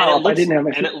 Well, if I didn't have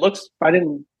a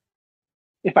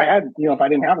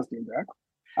Steam Deck,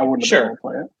 I wouldn't have been able to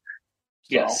play it. So.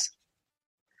 Yes.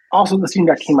 Also, the Steam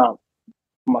Deck came out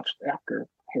much after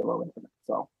Halo Infinite,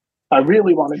 so I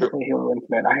really wanted to play Halo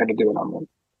Infinite. I had to do it on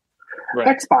the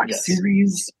Xbox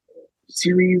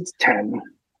Series 10.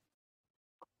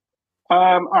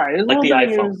 All right, like the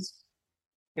iPhone.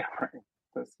 Yeah, right.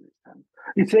 That's Series 10.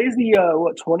 Today's the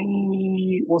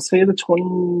 20. We'll say the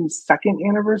 22nd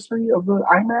anniversary of the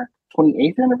iMac.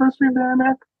 28th anniversary of the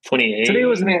iMac. 28th. Today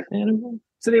was an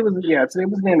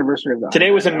anniversary of that.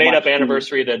 Today was a made-up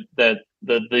anniversary that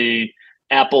the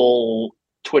Apple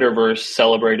Twitterverse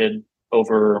celebrated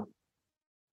over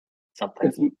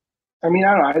something. I don't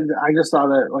know. I just saw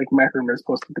that Mac Rumors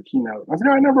posted the keynote. I was like,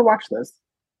 no, I never watched this.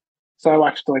 So I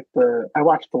watched him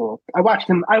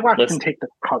take the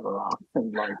cover off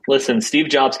and Listen, Steve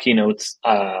Jobs' keynotes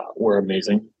were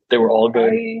amazing. They were all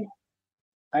good.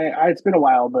 It's been a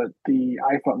while, but the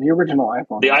original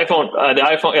iPhone. The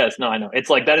iPhone, yes, no, I know. It's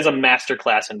that is a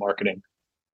masterclass in marketing.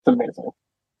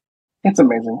 It's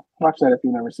amazing. Watch that if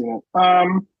you've never seen it.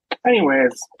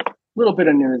 Anyways, a little bit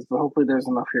of news, but hopefully there's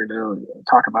enough here to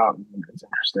talk about. It's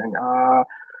interesting.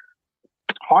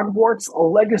 Hogwarts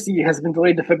Legacy has been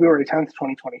delayed to February 10th,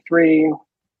 2023.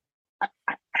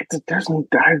 There's 2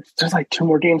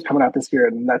 more games coming out this year,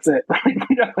 and that's it.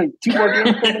 We got 2 more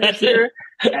games coming this year,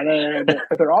 and then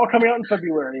they're all coming out in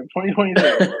February of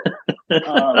 2023.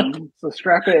 So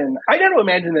strap in. I got to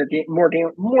imagine that more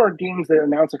games that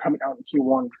announced are coming out in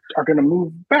Q1 are going to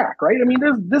move back, right? I mean,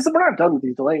 we're not done with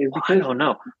these delays. Because, I don't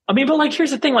know. I mean, but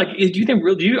here's the thing: do you think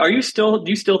do you still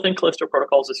think Callisto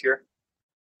Protocol's this year?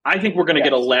 I think we're going to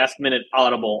get a last-minute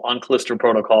audible on Callisto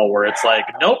Protocol where it's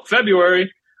nope,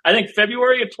 February. I think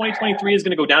February of 2023 is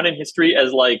going to go down in history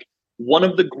as one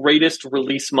of the greatest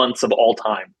release months of all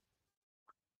time.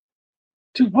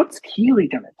 Dude, what's Keighley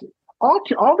going to do? All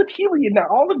the Keighley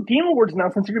all the Game Awards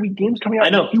announcements are going to be games coming out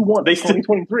in Q1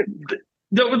 2023.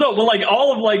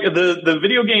 All of the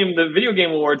video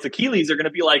game awards, the Keyleys are going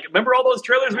to be remember all those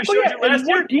trailers we showed you last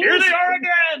year? Here they are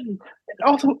again.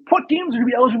 Also, what games are going to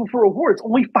be eligible for awards?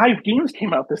 Only 5 games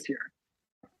came out this year.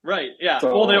 Right. Yeah.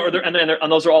 So,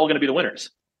 and those are all going to be the winners.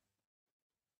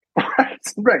 Right,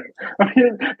 right. I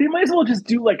mean, they might as well just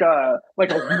do like a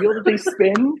wheel that they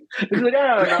spin. It's like,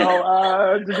 I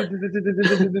don't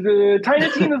know, Tiny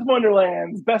Tina's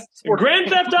Wonderlands, best sports Grand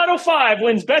game. Theft Auto 5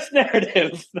 wins best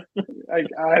narrative.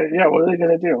 Yeah, what are they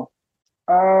gonna do?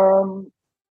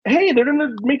 Hey, they're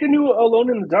gonna make a new Alone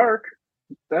in the Dark.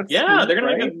 That's Yeah, sweet, they're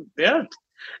gonna right? make yeah,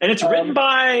 and it's written Um,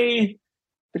 by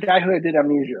the guy who did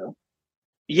Amnesia.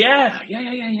 yeah,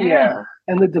 Yeah,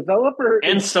 and the developer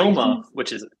and is Soma, Pisces.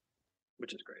 which is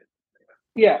great.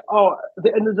 Yeah. Oh,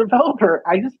 and the developer,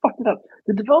 I just fucked it up.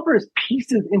 The developer is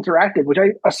Pieces Interactive, which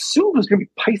I assumed was going to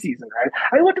be Pisces Interactive.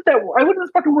 I looked at that. I looked at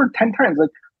this fucking word 10 times. Like,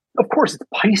 of course, it's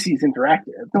Pisces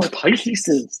Interactive. No, it's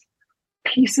Pieces.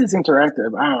 Pieces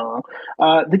Interactive. I don't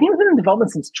know. The game has been in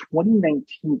development since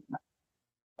 2019.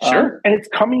 Sure. And it's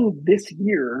coming this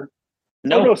year.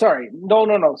 No. Oh, no, sorry.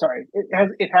 No, sorry.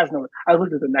 It has no. I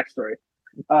looked at the next story.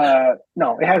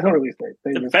 No, it has no release date.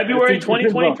 February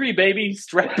 2023, baby.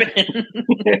 Strap in.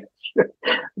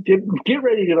 get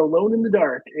ready to get Alone in the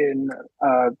Dark in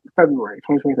February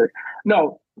 2023.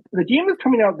 No, the game that's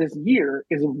coming out this year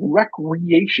is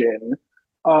Recreation,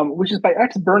 which is by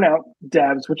X Burnout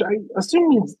devs, which I assume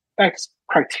means X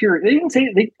Criterion. They didn't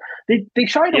say they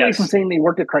shied away from saying they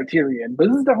worked at Criterion, but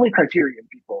this is definitely Criterion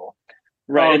people.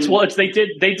 Right. They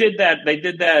did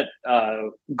that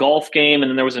golf game, and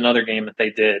then there was another game that they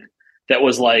did that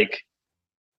was like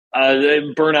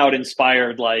Burnout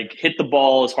inspired, like hit the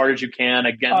ball as hard as you can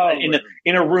again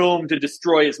in a room to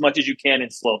destroy as much as you can in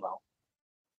slow mo.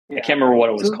 Yeah. I can't remember what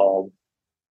it was called.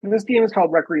 This game is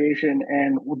called Recreation,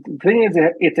 and the thing is,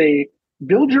 it's a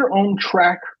build your own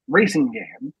track racing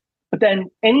game. But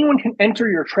then anyone can enter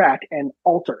your track and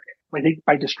alter it,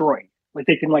 by destroying. Like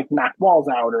they can knock walls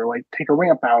out, or take a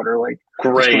ramp out, or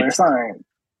destroy a sign.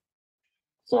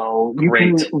 So you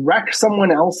can wreck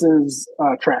someone else's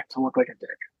track to look like a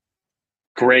dick.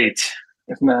 Great.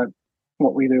 Isn't that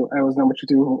what we do? I always know what you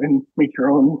do and make it.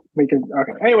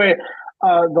 Okay. Anyway,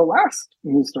 the last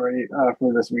news story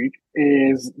for this week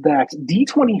is that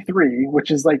D23,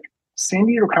 which is like San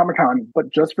Diego Comic-Con, but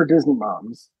just for Disney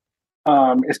moms,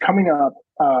 is coming up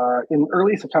in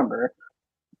early September.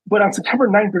 But on September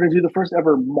 9th, they're going to do the first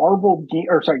ever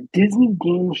Disney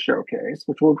Game Showcase,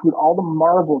 which will include all the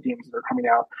Marvel games that are coming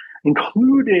out,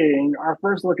 including our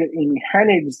first look at Amy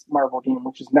Hennig's Marvel game,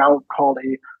 which is now called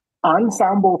a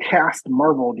Ensemble Cast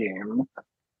Marvel game.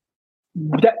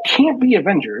 That can't be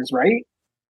Avengers, right?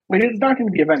 It's not going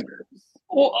to be Avengers.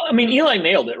 Well, I mean, Eli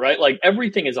nailed it, right? Like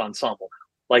everything is ensemble.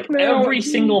 Every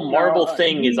single Marvel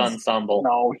thing is ensemble.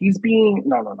 No, he's being.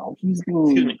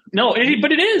 Excuse me. No,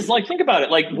 but it is. Think about it.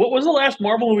 What was the last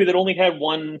Marvel movie that only had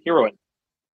one heroine?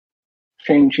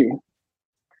 Shang-Chi.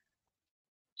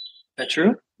 That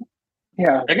true?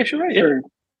 Yeah. I guess you're right. Sure.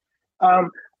 Yeah.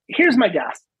 Here's my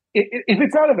guess. If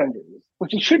it's not Avengers,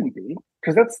 which it shouldn't be,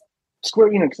 because that's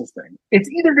Square Enix's thing, it's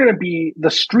either going to be the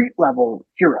street level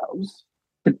heroes,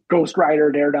 the Ghost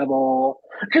Rider, Daredevil,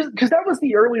 because that was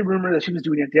the early rumor that she was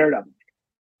doing a Daredevil.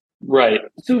 Right.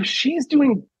 So if she's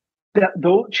doing that,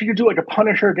 though, she could do a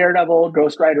Punisher, Daredevil,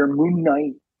 Ghost Rider, Moon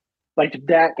Knight,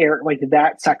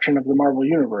 that section of the Marvel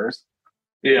universe.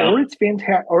 Yeah. Or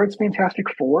it's Fantastic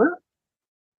Four.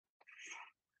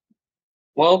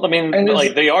 Well, I mean,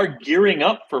 they are gearing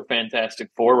up for Fantastic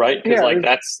Four, right? Because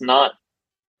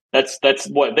that's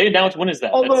what they announced. When is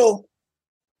that? Although.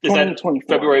 Is that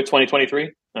February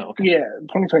 2023? Oh, okay. Yeah,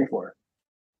 2024.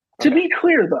 Okay. To be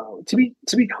clear, though, to be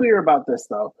clear about this,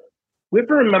 though, we have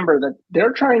to remember that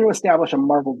they're trying to establish a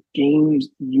Marvel Games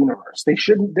universe. They're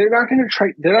not going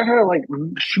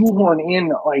to shoehorn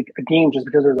in a game just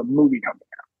because there's a movie coming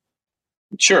out.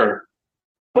 Sure.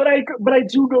 But I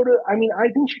do go to. I mean, I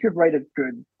think she could write a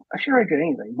good. I should write good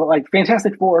anything, but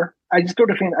Fantastic Four. I just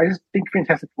think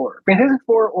Fantastic Four,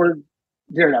 or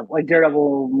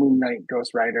Daredevil, Moon Knight,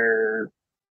 Ghost Rider,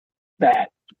 the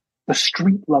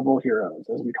street level heroes,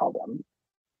 as we call them.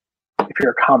 If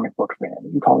you're a comic book fan,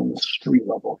 you call them the street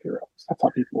level heroes. That's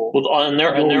how people. Well, and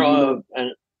they're going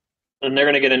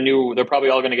to get a new. They're probably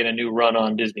all going to get a new run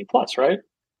on Disney Plus, right?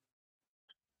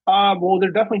 Well,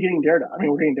 they're definitely getting Daredevil. I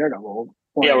mean, we're getting Daredevil.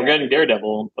 Yeah, we're getting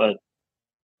Daredevil, but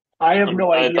I have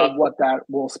no idea what that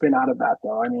will spin out of that,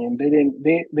 though. I mean, they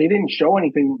didn't show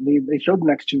anything. They showed the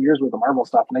next 2 years with the Marvel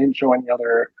stuff, and they didn't show any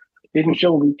other. They didn't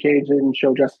show Luke Cage. They didn't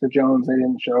show Jessica Jones. They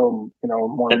didn't show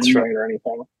more Moon Knight or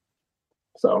anything.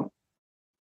 So,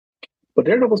 but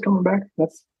Daredevil's coming back.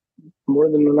 That's more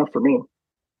than enough for me.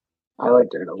 I like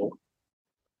Daredevil.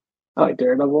 I like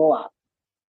Daredevil a lot.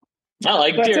 I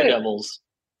like Daredevils.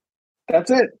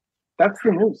 That's it. That's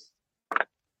the news.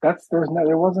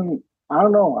 There wasn't. I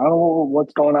don't know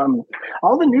what's going on.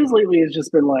 All the news lately has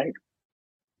just been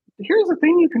here's the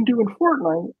thing you can do in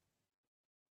Fortnite.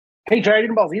 Hey,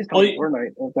 Dragon Ball Z is coming to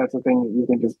Fortnite, if that's a thing that you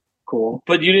think is cool.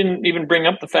 But you didn't even bring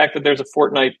up the fact that there's a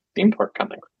Fortnite theme park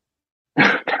coming.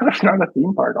 That's not a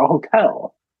theme park, a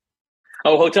hotel.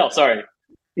 Oh, hotel, sorry.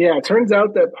 Yeah, it turns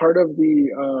out that part of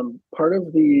the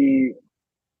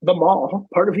mall,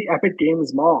 part of the Epic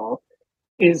Games mall,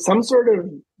 is some sort of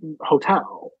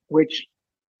hotel, which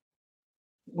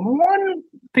one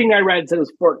thing I read said it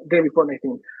was going to be Fortnite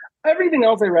themed. Everything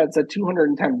else I read said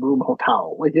 210 room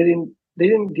hotel. Like they didn't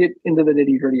get into the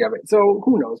nitty gritty of it. So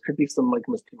who knows? Could be some like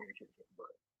miscommunication. But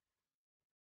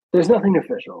there's nothing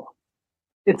official.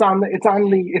 It's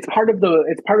part of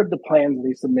the plans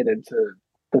they submitted to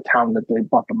the town that they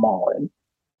bought the mall in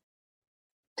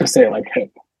to say like,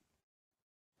 hey,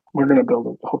 we're going to build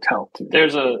a hotel too.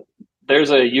 There's a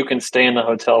you can stay in the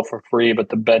hotel for free, but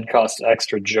the bed costs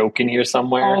extra joke in here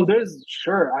somewhere. Oh,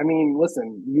 sure. I mean,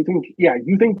 listen, you think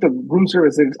the room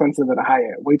service is expensive at a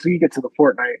Hyatt. Wait till you get to the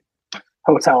Fortnite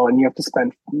hotel and you have to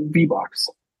spend V-Bucks.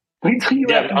 Wait till you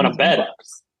on a bed.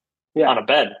 V-Bucks. Yeah. On a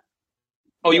bed.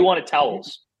 Oh, you wanted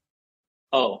towels.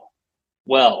 Oh,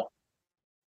 well.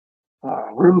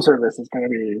 Room service is going to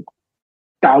be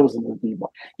thousands of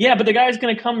V-Bucks. Yeah, but the guy's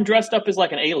going to come dressed up as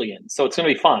like an alien, so it's going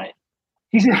to be fine.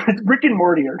 Rick and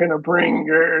Morty are going to bring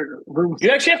your room service.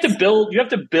 You actually have to build. You have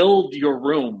to build your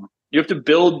room. You have to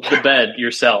build the bed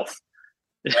yourself.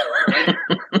 They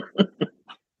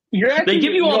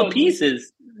give you all the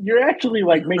pieces. You're actually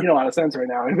like making a lot of sense right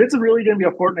now. If it's really going to be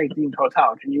a Fortnite themed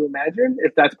hotel, can you imagine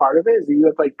if that's part of it? Is that you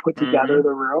have to like put together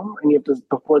the room and you have to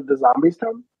before the zombies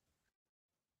come?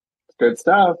 It's good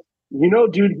stuff. You know,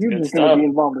 Dude Huge is going to be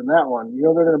involved in that one. You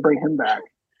know they're going to bring him back.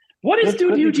 What is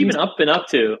Dude Huge even been up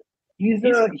to? He's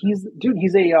a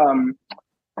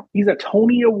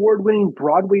Tony Award-winning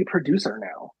Broadway producer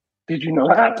now. Did you know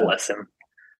that? God bless him.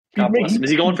 God bless him.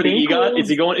 Is he going for the EGOT? Is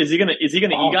he gonna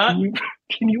EGOT?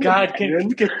 Can you God, give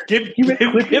Dude Huge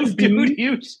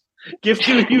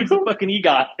the fucking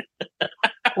EGOT.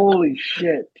 Holy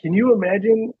shit. Can you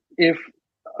imagine if,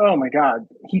 oh my God,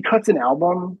 he cuts an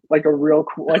album like a real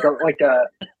cool, he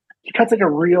cuts like a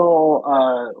real,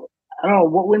 I don't know,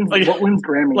 what wins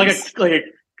Grammys?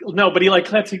 No, but he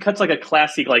cuts like a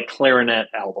classic like clarinet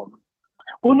album.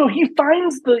 Well, no, he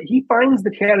finds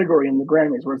the category in the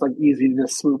Grammys where it's like easy to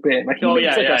just swoop in. Like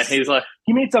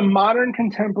he makes a modern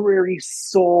contemporary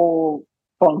soul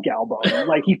funk album.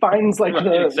 Like he finds like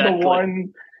the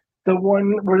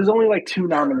one where there's only like 2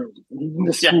 nominees. He can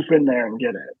just swoop in there and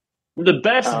get it. The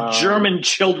best German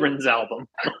children's album.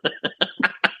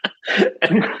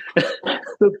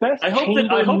 The best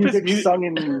music sung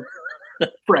in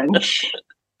French.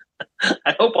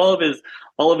 I hope all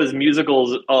of his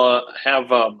musicals have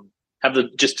the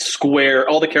just square.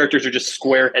 All the characters are just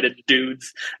square-headed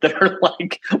dudes that are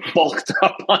like bulked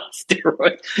up on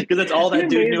steroids because that's all that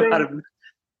dude knew how to. It'd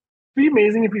be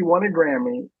amazing if he won a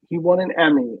Grammy, he won an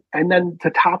Emmy, and then to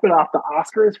top it off, the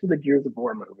Oscars for the Gears of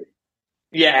War movie.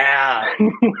 Yeah,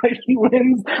 like he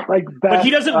wins like best. But he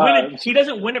doesn't win it. He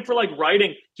doesn't win it for like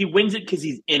writing. He wins it because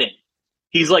he's in it.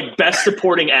 He's like best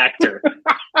supporting actor.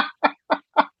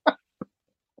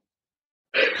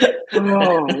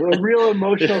 A real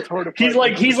emotional tour de He's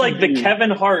like the Kevin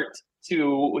Hart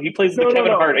he plays the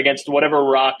Kevin Hart against whatever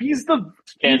rock he's the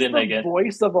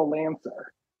voice of a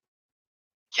Lancer.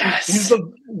 Yes,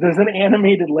 there's an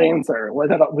animated Lancer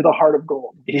with a heart of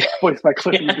gold, voiced by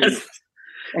Cliffy B.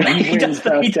 And he does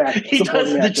the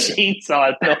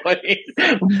chainsaw noise.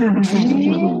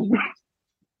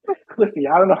 Cliffy,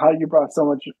 I don't know how you brought so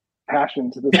much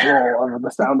passion to this role of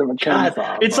the sound of a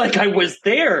chainsaw. It's like I was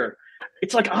there.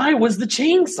 It's like I was the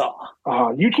chainsaw.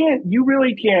 You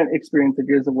really can't experience the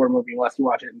Gears of War movie unless you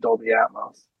watch it in Dolby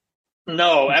Atmos.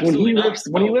 No, absolutely not.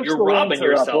 When he lifts the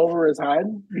Lancer up over his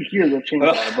head, you hear the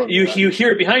chainsaw. You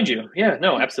hear it behind you. Yeah,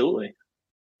 no, absolutely.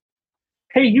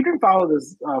 Hey, you can follow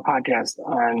this podcast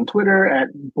on Twitter at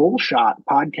Bullshot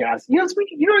Podcast. You know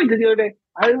what I did the other day?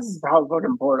 This is how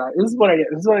fucking bored I. This is what I did.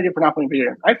 This is what I did for not playing video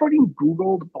games. I fucking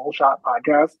Googled Bullshot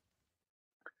Podcast.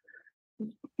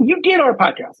 You get our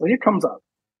podcast, like it comes up.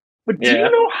 But do you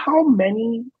know how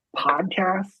many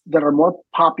podcasts that are more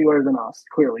popular than us,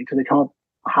 clearly, because they come up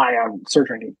high on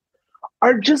search ranking,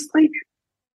 are just like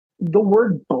the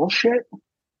word bullshit?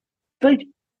 Like,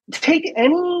 take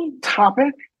any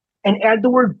topic and add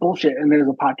the word bullshit, and there's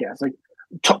a podcast. Like,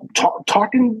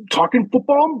 talking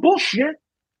football and bullshit.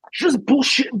 Just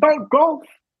bullshit about golf.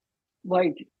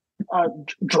 Like,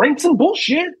 drinks and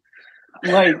bullshit.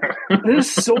 Like,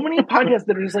 there's so many podcasts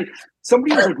that are just like,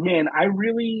 somebody was like, man, I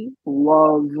really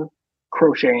love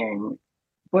crocheting,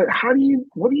 but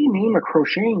what do you name a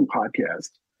crocheting podcast?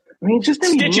 I mean, it's just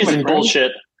Stitches and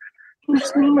bullshit.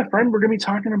 Just me and my friend, we're gonna be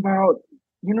talking about,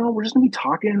 we're just gonna be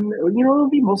talking, it'll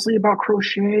be mostly about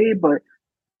crochet, but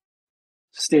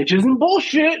stitches and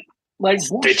bullshit. Like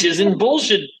Stitches and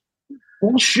bullshit.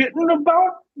 bullshitting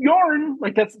about yarn.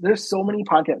 Like there's so many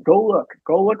podcasts. Go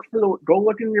look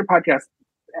in your podcast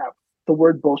app, the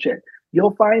word bullshit.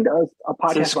 You'll find a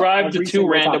podcast. Subscribe to two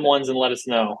random ones and let us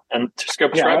know. And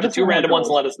subscribe to two random ones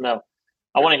and let us know.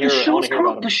 I want to hear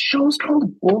about them. The show's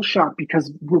called Bullshot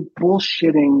because we're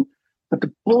bullshitting, but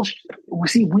the bullshit.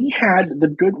 See, we have the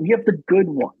good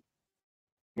one.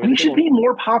 We should be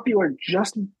more popular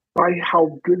just by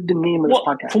how good the name of this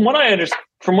podcast. From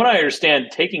what I understand,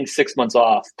 taking 6 months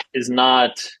off is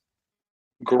not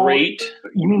great.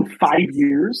 You mean 5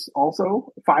 years?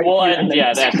 Also, 5 years. And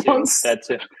yeah, that's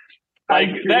it. Like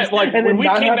that, like when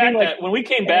we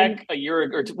came back a year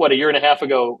and a half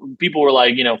ago, people were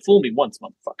like, fool me once,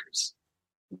 motherfuckers.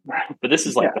 But this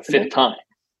is like the fifth time.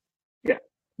 Yeah,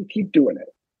 we keep doing it.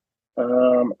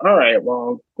 All right.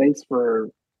 Well, thanks for.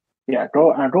 Yeah,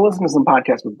 go listen to some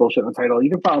podcasts with bullshit in the title. You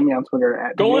can follow me on Twitter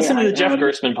at. Go listen to the Jeff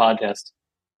Gerstmann podcast.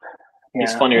 Yeah,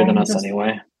 he's funnier than us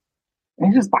anyway.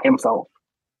 He's just by himself.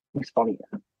 He's funny.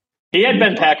 He had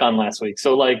Ben Pack on last week,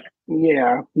 so like.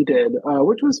 Yeah, he did,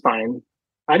 which was fine.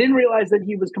 I didn't realize that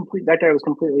he was complete. That guy was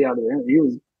completely out of there.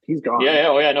 He's gone. Yeah.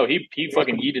 Oh yeah. No, he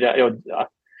fucking yeeted out.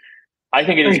 I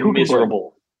think it is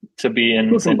miserable to be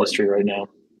in this industry right now.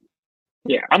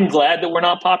 Yeah, I'm glad that we're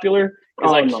not popular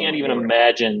because I can't even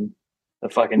imagine the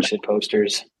fucking shit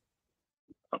posters.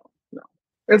 No,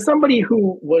 as somebody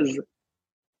who was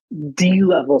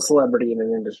D-level celebrity in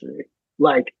an industry,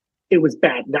 like it was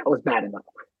bad. That was bad enough.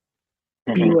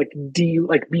 Being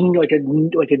like being like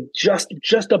a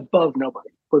just above nobody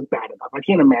was bad enough. I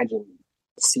can't imagine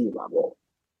C level.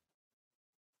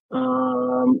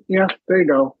 Yeah, there you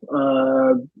go.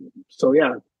 So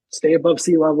yeah, stay above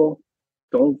sea level.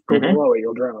 Don't go below it;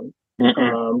 you'll drown. You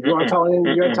want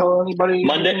to tell anybody?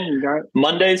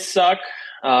 Mondays suck.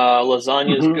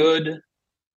 Lasagna's good.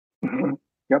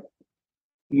 Yep.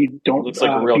 You don't. He looks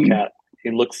like a real cat.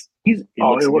 It's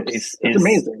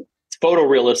amazing. It's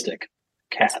photorealistic.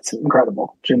 Cats.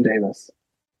 Incredible. Jim Davis.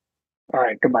 All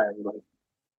right. Goodbye, everybody.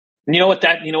 You know what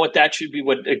that should be?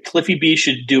 What Cliffy B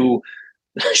should do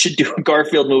a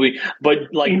Garfield movie,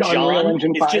 but like John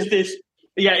is just this.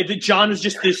 Yeah, John is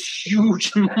just this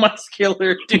huge,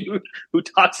 muscular dude who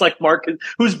talks like Marcus,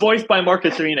 who's voiced by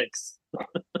Marcus Phoenix.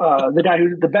 The guy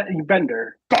who's the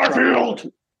Bender.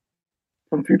 Garfield!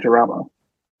 From Futurama.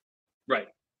 Right.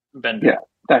 Bender. Yeah,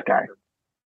 that guy.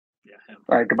 Yeah. Him.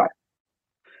 All right, goodbye.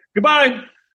 Goodbye!